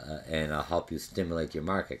 and I'll help you stimulate your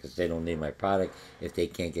market because they don't need my product if they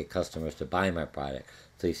can't get customers to buy my product.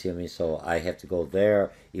 So you see what I mean? So I have to go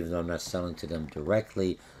there, even though I'm not selling to them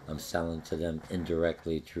directly. I'm selling to them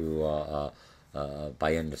indirectly through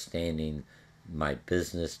by understanding my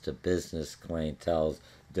business to business clientele's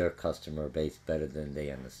their customer base better than they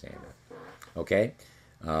understand it. Okay?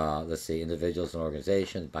 Let's see, individuals and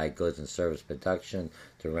organizations, buy goods and service production,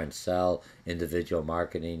 to rent, sell, individual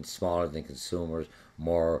marketing, smaller than consumers,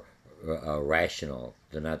 more rational.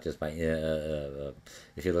 They're not just by,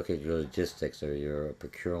 if you look at your logistics or your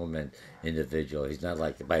procurement individual, he's not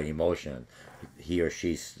like by emotion. He or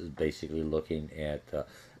she's basically looking at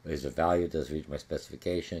is the value, does it reach my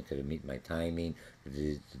specification, could it meet my timing,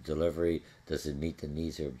 the delivery, does it meet the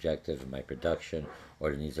needs or objectives of my production, or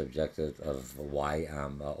the needs or objectives of why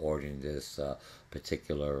I'm ordering this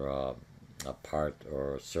particular part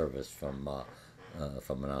or service from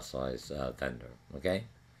an authorized vendor. Okay,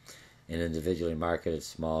 and individually marketed,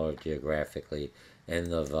 smaller geographically,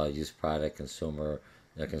 end of use product, consumer.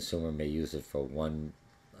 The consumer may use it for one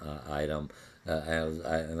item,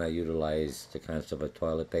 and I utilize the concept of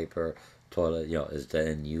toilet paper. Toilet, is the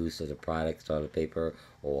end use of the product toilet paper,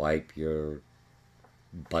 or wipe your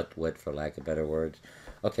butt with, for lack of better words.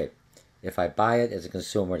 Okay, if I buy it as a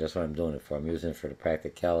consumer, that's what I'm doing it for. I'm using it for the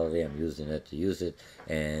practicality. I'm using it to use it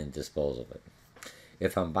and dispose of it.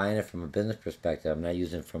 If I'm buying it from a business perspective, I'm not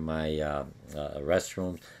using it for my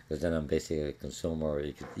restrooms, because then I'm basically a consumer. Or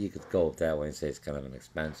you could go that way and say it's kind of an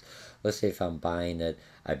expense. Let's say if I'm buying it,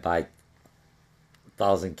 I buy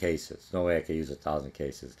 1,000 cases. No way I could use 1,000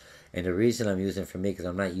 cases. And the reason I'm using it for me, because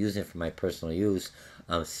I'm not using it for my personal use.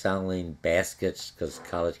 I'm selling baskets because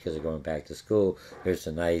college kids are going back to school. Here's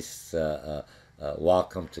a nice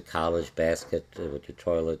welcome to college basket with your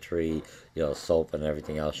toiletry, soap and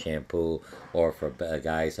everything else, shampoo, or for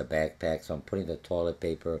guys a backpack. So I'm putting the toilet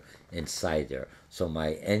paper inside there. So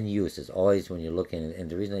my end use is always, when you're looking at, and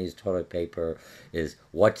the reason I use toilet paper is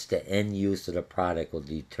what's the end use of the product will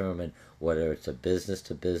determine whether it's a business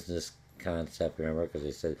to business concept. Remember, because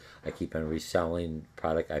they said I keep on reselling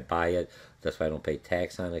product, I buy it. That's why I don't pay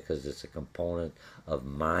tax on it, because it's a component of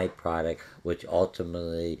my product, which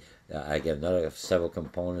ultimately I get another several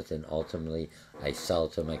components, and ultimately I sell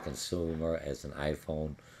to my consumer as an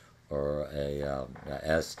iPhone or a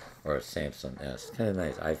S or a Samsung S. Kind of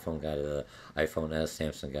nice. iPhone got a iPhone S,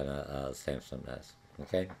 Samsung got a Samsung S.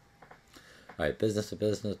 Okay. All right, business to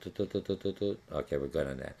business. Okay, we're good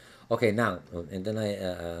on that. Okay, now, and then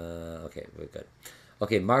okay, we're good.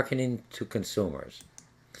 Okay, marketing to consumers.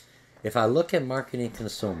 If I look at marketing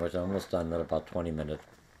consumers, I'm almost done, another about 20 minutes.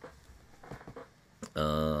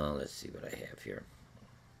 Let's see what I have here.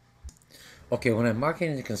 Okay, when I'm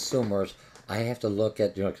marketing to consumers, I have to look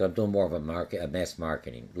at, because I'm doing more of a mass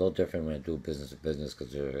marketing. A little different when I do business to business,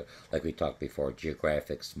 because they're, like we talked before,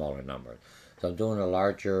 geographic, smaller numbers. So I'm doing a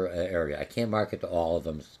larger area. I can't market to all of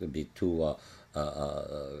them. It's going to be too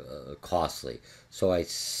costly. So I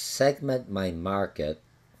segment my market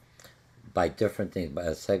by different things, by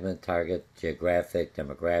a segment, target, geographic,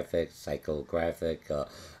 demographic, psychographic,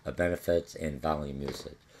 benefits, and volume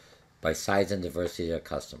usage, by size and diversity of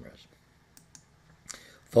customers.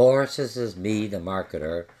 Forces me, the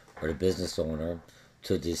marketer or the business owner,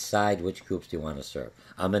 to decide which groups do you want to serve.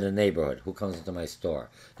 I'm in a neighborhood. Who comes into my store?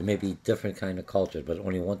 There may be different kind of cultures, but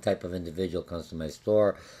only one type of individual comes to my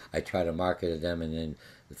store. I try to market to them and then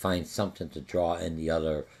find something to draw in the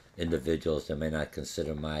other individuals that may not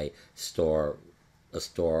consider my store a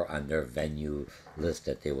store on their venue list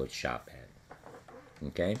that they would shop at.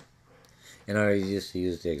 Okay? And I used to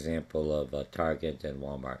use the example of Target and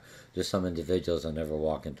Walmart. There's some individuals that never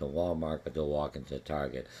walk into Walmart, but they'll walk into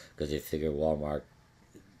Target because they figure Walmart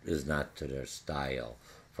is not to their style,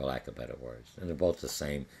 for lack of better words. And they're both the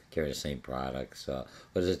same, carry the same products,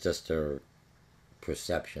 but it's just their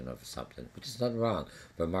perception of something, which is nothing wrong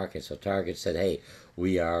for marketing. So Target said, hey,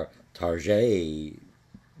 we are Target, a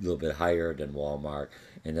little bit higher than Walmart,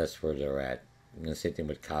 and that's where they're at. And the same thing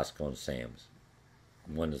with Costco and Sam's.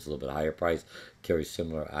 One is a little bit higher price, carries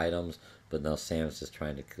similar items, but now Sam's is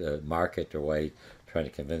trying to market their way, trying to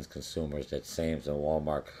convince consumers that Sam's and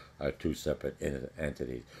Walmart are two separate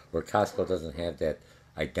entities. Where Costco doesn't have that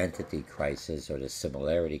identity crisis or the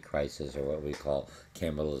similarity crisis, or what we call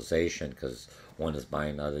cannibalization, because one is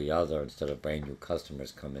buying out of the other instead of brand new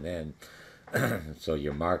customers coming in. So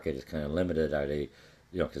your market is kind of limited. Are they,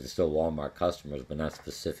 because it's still Walmart customers, but not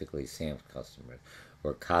specifically Sam's customers.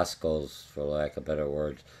 Where Costco's, for lack of better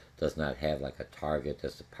words, does not have like a Target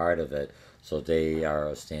that's a part of it, so they are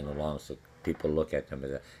a standalone. So people look at them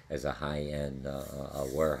as a high-end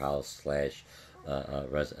warehouse slash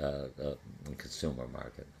consumer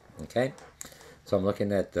market. Okay, so I'm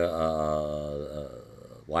looking at the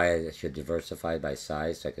why I should diversify by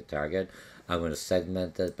size so I could target. I'm going to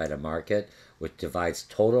segment it by the market, which divides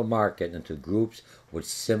total market into groups with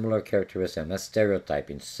similar characteristics. I'm not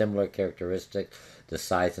stereotyping, similar characteristics, the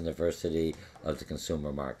size and diversity of the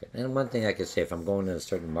consumer market. And one thing I could say, if I'm going in a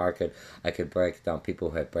certain market, I could break down people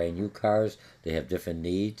who have brand new cars. They have different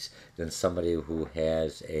needs than somebody who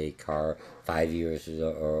has a car 5 years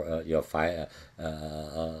or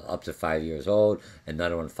up to 5 years old,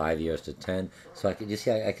 another one 5 years to 10. So I could, you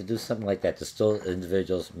see, I could do something like that. There's still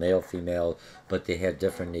individuals, male, female, but they have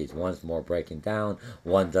different needs. One's more breaking down.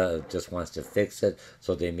 One just wants to fix it,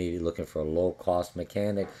 so they may be looking for a low-cost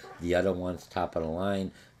mechanic. The other one's top of the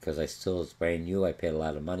line because it's brand new. I paid a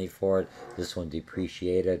lot of money for it. This one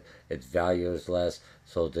depreciated. Its value is less,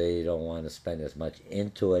 so they don't want to spend as much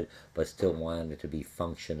into it, but still want it to be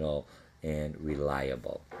functional and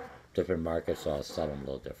reliable. Different markets, so I'll sell them a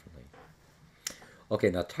little differently. Okay,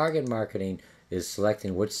 now target marketing is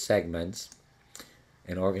selecting which segments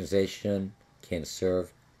an organization can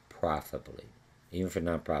serve profitably, even for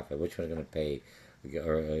nonprofit. Which one's going to pay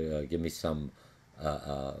or give me some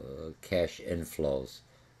cash inflows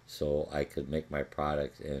so I could make my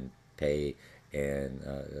product and pay and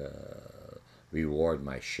reward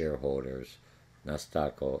my shareholders, not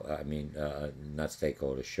not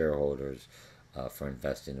stakeholders, shareholders, for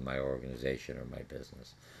investing in my organization or my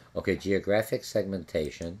business. Okay, geographic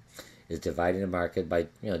segmentation is dividing the market by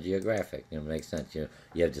geographic. It makes sense. You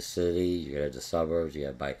have the city, you have the suburbs, you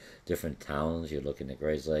have by different towns. You're looking at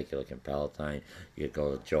Grays Lake, you're looking at Palatine, you could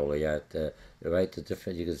go to Joliet, right? The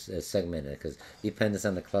different you can segment it because it depends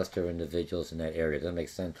on the cluster of individuals in that area. It doesn't make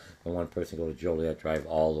sense for one person to go to Joliet, drive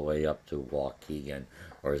all the way up to Waukegan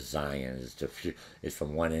or Zion. It's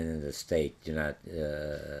from one end of the state. You're not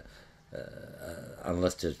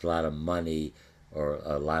unless there's a lot of money or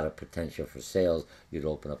a lot of potential for sales, you'd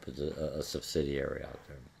open up a subsidiary out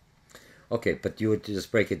there. Okay, but you would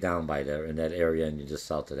just break it down by there in that area and you just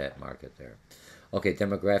sell to that market there. Okay,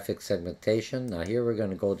 demographic segmentation. Now here we're going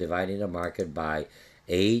to go dividing the market by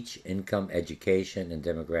age, income, education, and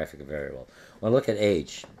demographic variable. Well, look at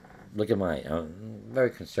age. Look at mine. I'm very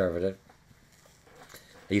conservative.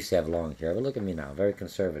 I used to have long hair, but look at me now, very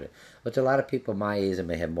conservative. But to a lot of people my age that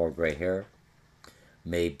may have more gray hair,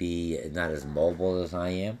 may be not as mobile as I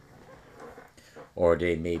am, or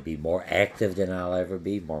they may be more active than I'll ever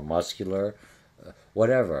be, more muscular,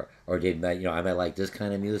 whatever. Or they might, I might like this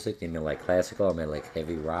kind of music, they may like classical, I may like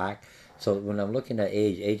heavy rock. So when I'm looking at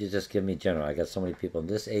age is just giving me general. I got so many people in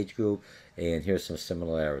this age group, and here's some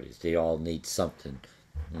similarities. They all need something,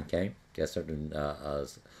 okay? Got certain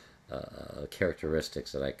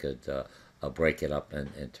characteristics that I could break it up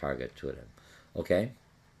and target to them, okay?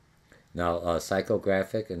 Now,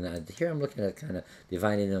 psychographic, and here I'm looking at kind of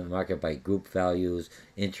dividing the market by group values,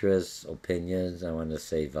 interests, opinions. I want to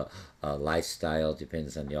save lifestyle,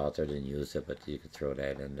 depends on the author, didn't use it, but you could throw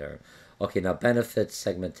that in there. Okay, now benefits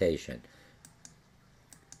segmentation.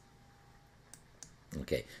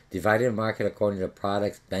 Okay, dividing the market according to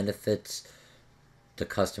products, benefits the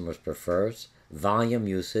customers prefers. Volume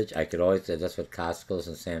usage, I could always, that's what Costco's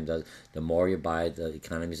and Sam does. The more you buy, the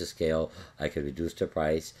economies of scale, I could reduce the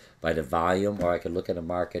price by the volume, or I could look at a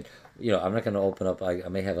market. I'm not going to open up, I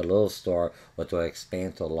may have a little store, but do I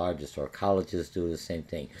expand to a larger store? Colleges do the same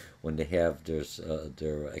thing. When they have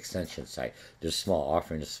their extension site, they're small,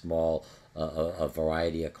 offering a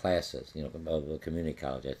variety of classes, community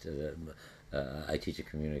college. I teach at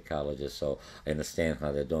community colleges, so I understand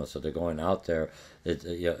how they're doing. So they're going out there.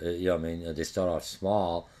 They start off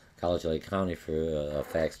small. College of Lake County, for a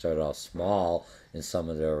fact, started off small in some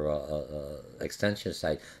of their extension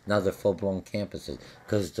sites. Now they're full-blown campuses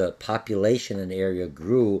because the population in the area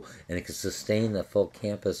grew, and it could sustain the full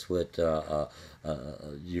campus with.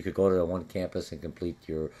 You could go to one campus and complete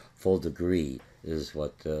your full degree. Is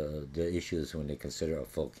what the issue is when they consider a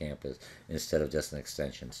full campus instead of just an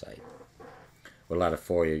extension site. A lot of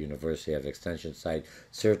four-year university have extension site,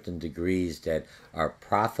 certain degrees that are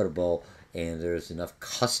profitable, and there's enough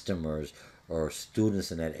customers or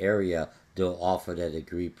students in that area, they'll offer that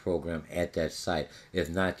degree program at that site. If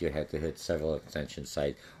not, you have to hit several extension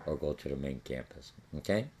sites or go to the main campus.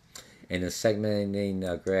 Okay? And the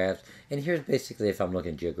segmenting graphs, and here's basically, if I'm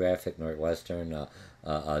looking geographic, Northwestern,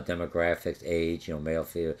 demographics, age, male,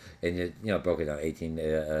 female, and broke it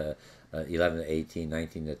down, 11 to 18,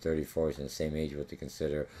 19 to 34 is in the same age what they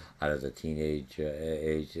consider out of the teenage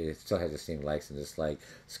age. It still has the same likes and dislikes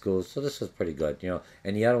schools, so this was pretty good,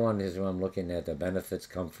 And the other one is when I'm looking at the benefits,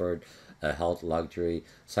 comfort, health, luxury,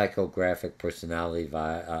 psychographic personality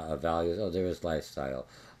values. Oh, there is lifestyle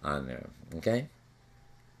on there. Okay.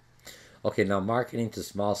 Okay, now marketing to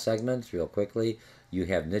small segments, real quickly. You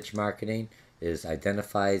have niche marketing is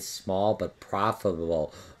identifies small but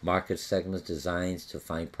profitable market segments designed to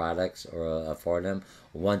find products or for them.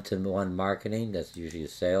 One-to-one marketing, that's usually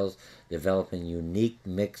sales, developing unique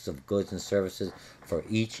mix of goods and services for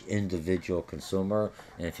each individual consumer.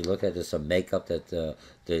 And if you look at this, a makeup that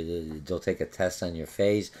they'll take a test on your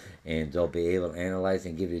face and they'll be able to analyze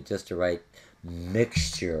and give you just the right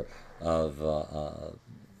mixture of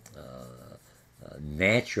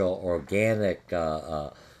natural, organic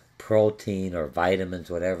protein or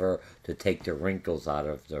vitamins, whatever, to take the wrinkles out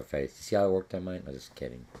of their face. You see how it worked on mine? I'm just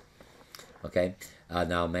kidding. Okay.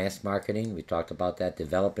 Now, mass marketing, we talked about that.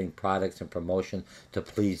 Developing products and promotion to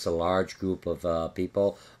please a large group of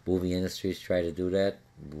people. Movie industries try to do that.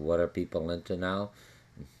 What are people into now?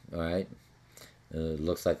 All right.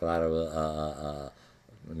 Looks like a lot of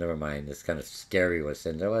never mind. It's kind of scary what's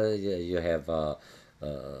in there. Well, you have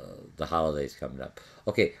the holidays coming up.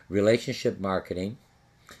 Okay, relationship marketing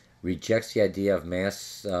rejects the idea of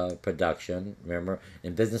mass production. Remember,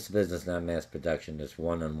 in business to business, not mass production. It's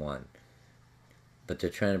one on one. But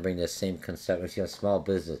they're trying to bring that same concept. If you have a small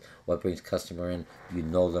business, what brings customer in? You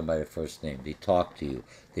know them by their first name. They talk to you.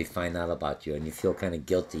 They find out about you, and you feel kind of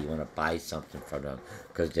guilty. You want to buy something from them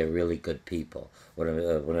because they're really good people.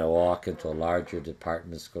 When I walk into a larger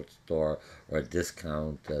department store or a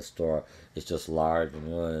discount store, it's just large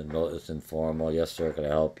and it's informal. Yes, sir, can I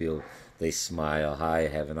help you? They smile. Hi,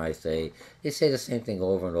 have a nice day. They say the same thing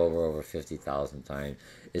over and over 50,000 times.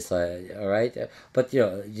 It's like, all right, but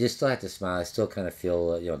you still have to smile. I still kind of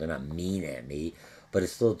feel, they're not mean at me, but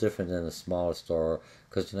it's still different than a smaller store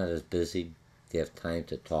because they're not as busy. They have time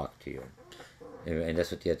to talk to you, and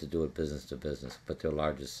that's what you have to do with business to business. But their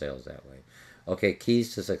largest sales that way. Okay,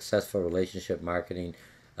 keys to successful relationship marketing: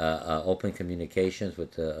 open communications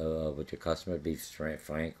with your customer. Be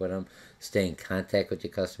frank with them. Stay in contact with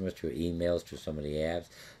your customers through emails, through some of the apps.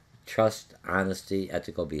 Trust, honesty,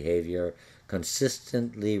 ethical behavior,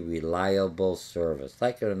 consistently reliable service.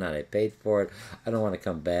 Like it or not, I paid for it. I don't want to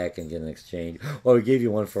come back and get an exchange. Oh, we gave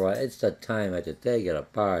you one for it's the time I had to take it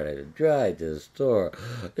apart. I had to drive to the store.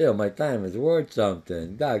 My time is worth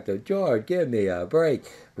something. Dr. George, give me a break.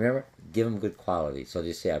 Remember, give them good quality. So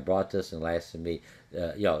they say, I brought this and it lasted me.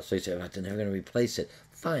 So you say, they're never going to replace it.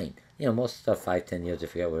 Fine. Most stuff 5-10 years, I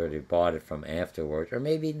forget where they bought it from afterwards, or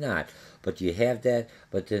maybe not. But you have that.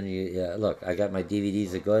 But then look, I got my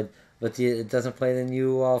DVDs are good, but it doesn't play the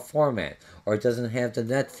new format, or it doesn't have the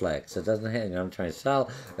Netflix. It doesn't have. I'm trying to sell.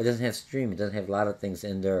 It doesn't have streaming. It doesn't have a lot of things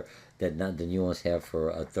in there that not the new ones have for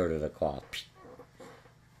a third of the cost.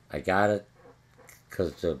 I got it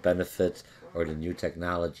because the benefits or the new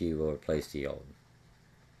technology will replace the old.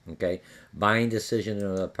 Okay, buying decision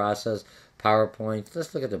in the process. PowerPoint.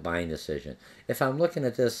 Let's look at the buying decision. If I'm looking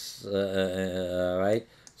at this, right,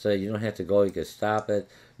 so you don't have to go, you can stop it.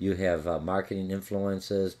 You have marketing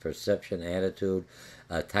influences, perception, attitude,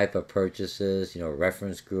 type of purchases,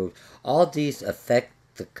 reference groups. All these affect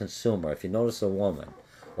the consumer. If you notice a woman,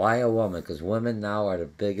 why a woman? Because women now are the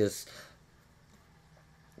biggest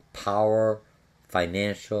power,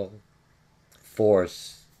 financial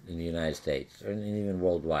force in the United States, and even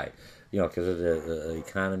worldwide. Because of the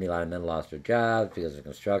economy, a lot of men lost their jobs because of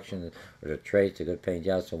construction or their trades, the good paying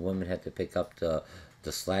jobs. So women had to pick up the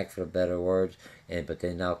slack, for better words, but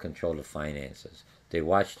they now control the finances. They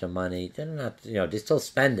watch the money. They're not, they still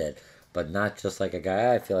spend it, but not just like a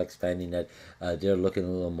guy. I feel like spending it. They're looking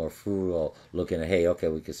a little more frugal, looking at, hey, okay,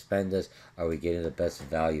 we can spend this. Are we getting the best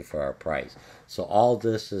value for our price? So all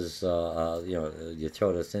this is, you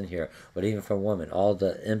throw this in here, but even for women, all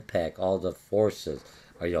the impact, all the forces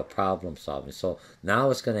are problem solving. So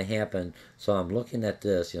now it's going to happen. So I'm looking at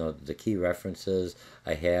this, the key references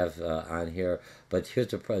I have on here. But here's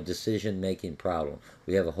the decision making problem.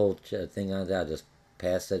 We have a whole thing on that. I'll just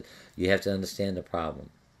pass it. You have to understand the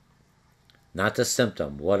problem, not the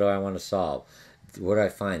symptom. What do I want to solve? Where do I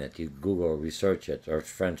find it? You Google or research it, or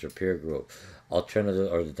friends or peer group,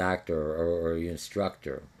 alternative, or the doctor or your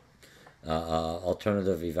instructor.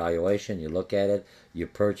 Alternative evaluation. You look at it. You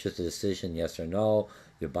purchase the decision, yes or no.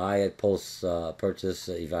 You buy it, post purchase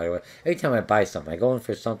evaluate. Every time I buy something, I go in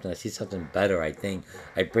for something, I see something better, I think,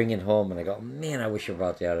 I bring it home and I go, man, I wish I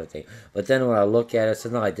bought the other thing. But then when I look at it, I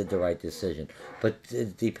say, no, I did the right decision. But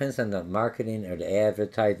it depends on the marketing or the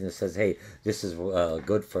advertising that says, hey, this is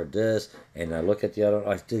good for this, and I look at the other,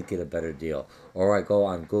 I did get a better deal. Or I go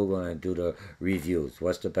on Google and I do the reviews.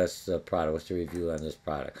 What's the best product? What's the review on this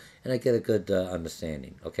product? And I get a good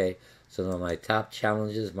understanding, okay? So my top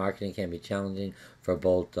challenges, marketing can be challenging for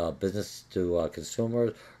both business to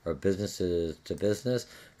consumers or businesses to business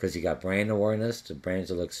because you got brand awareness, the brands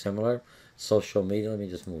that look similar. Social media, let me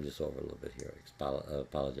just move this over a little bit here.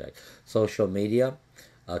 Apologize. Social media,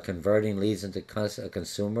 converting leads into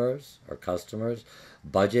consumers or customers,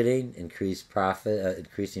 budgeting,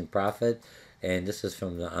 increasing profit, and this is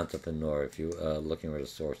from the entrepreneur. If you looking where the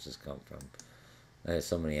sources come from.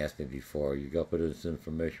 Somebody asked me before, you got with this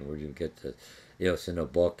information, where do you get this? It's in a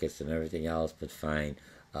book, it's in everything else, but fine.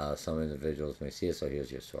 Some individuals may see it, so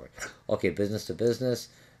here's your source. Okay, business to business.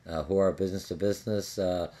 Who are business to business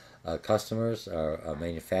customers? Are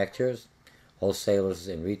manufacturers, wholesalers,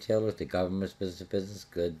 and retailers. The government's business to business.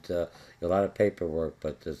 Good, a lot of paperwork,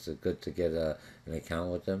 but it's good to get an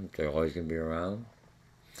account with them. They're always going to be around.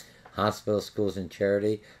 Hospitals, schools, and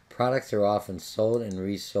charity. Products are often sold and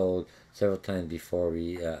resold several times before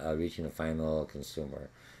reaching the final consumer.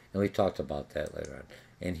 And we talked about that later on.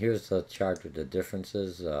 And here's the chart with the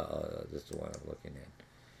differences. This is the one I'm looking at.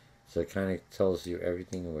 So it kind of tells you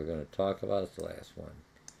everything we're going to talk about. It's the last one.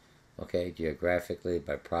 Okay, geographically,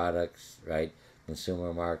 by products, right?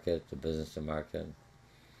 Consumer market, the business to market.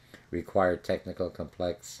 Required technical,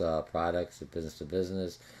 complex products, the business to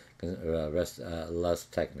business. Less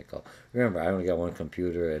technical. Remember, I only got one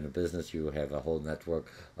computer. In a business, you have a whole network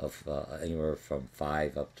of anywhere from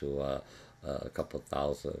 5 up to a couple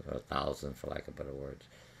thousand, or 1,000 for lack of better words.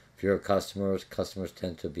 If you're customers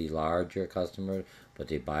tend to be larger customers, but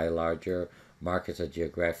they buy larger. Markets are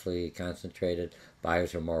geographically concentrated.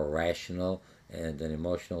 Buyers are more rational, and then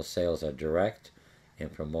emotional. Sales are direct,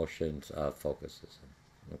 and promotions focuses.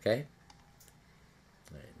 Okay?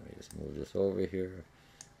 All right, let me just move this over here.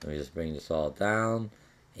 Let me just bring this all down,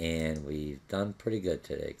 and we've done pretty good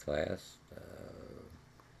today, class.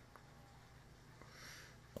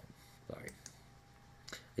 Sorry.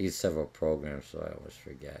 I use several programs, so I always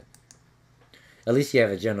forget. At least you have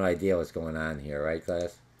a general idea what's going on here, right,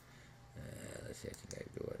 class? Let's see, I think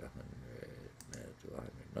I do it 100. Do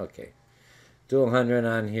 100. Okay. Do 100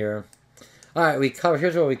 on here. All right,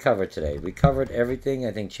 here's what we covered today. We covered everything.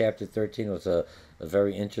 I think chapter 13 was a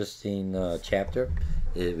very interesting chapter.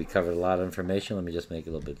 We covered a lot of information. Let me just make it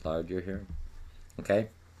a little bit larger here. Okay.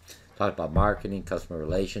 Talked about marketing, customer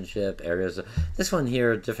relationship, areas. This one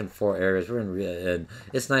here, different 4 areas. We're in, and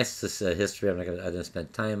it's nice to history. I didn't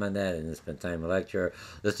spend time on that. I didn't spend time in lecture.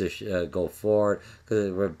 Let's just go forward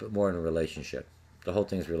because we're more in a relationship. The whole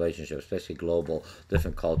thing's relationship, especially global,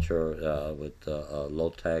 different culture with low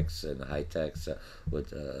techs and high techs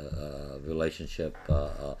with relationship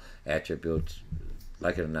attributes.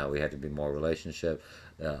 Like it or not, we have to be more relationship.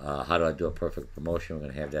 How do I do a perfect promotion? We're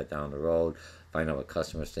going to have that down the road. Find out what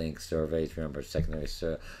customers think. Surveys. Remember, secondary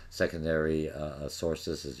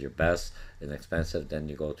sources is your best and expensive. Then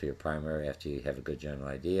you go to your primary after you have a good general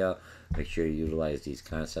idea. Make sure you utilize these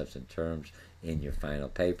concepts and terms in your final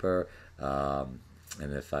paper.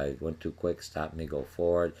 And if I went too quick, stop me, go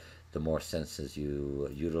forward. The more senses you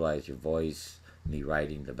utilize your voice, me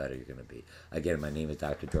writing, the better you're going to be. Again, my name is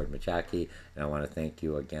Dr. George Mochocki, and I want to thank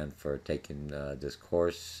you again for taking this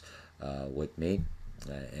course with me.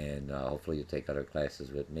 And hopefully you'll take other classes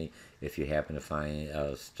with me. If you happen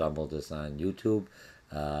to stumble this on YouTube,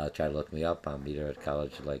 try to look me up. I'm either at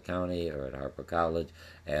College of Lake County or at Harper College.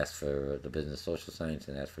 Ask for the Business Social Science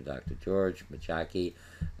and ask for Dr. George Mochocki,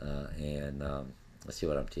 and let's see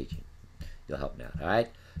what I'm teaching. You'll help me out, all right?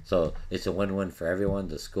 So it's a win-win for everyone,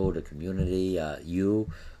 the school, the community, you're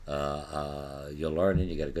learning,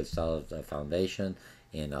 you get a good solid foundation,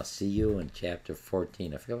 and I'll see you in chapter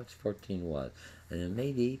 14. I forget what 14 was, and it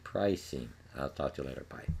may be pricing. I'll talk to you later.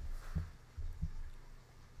 Bye.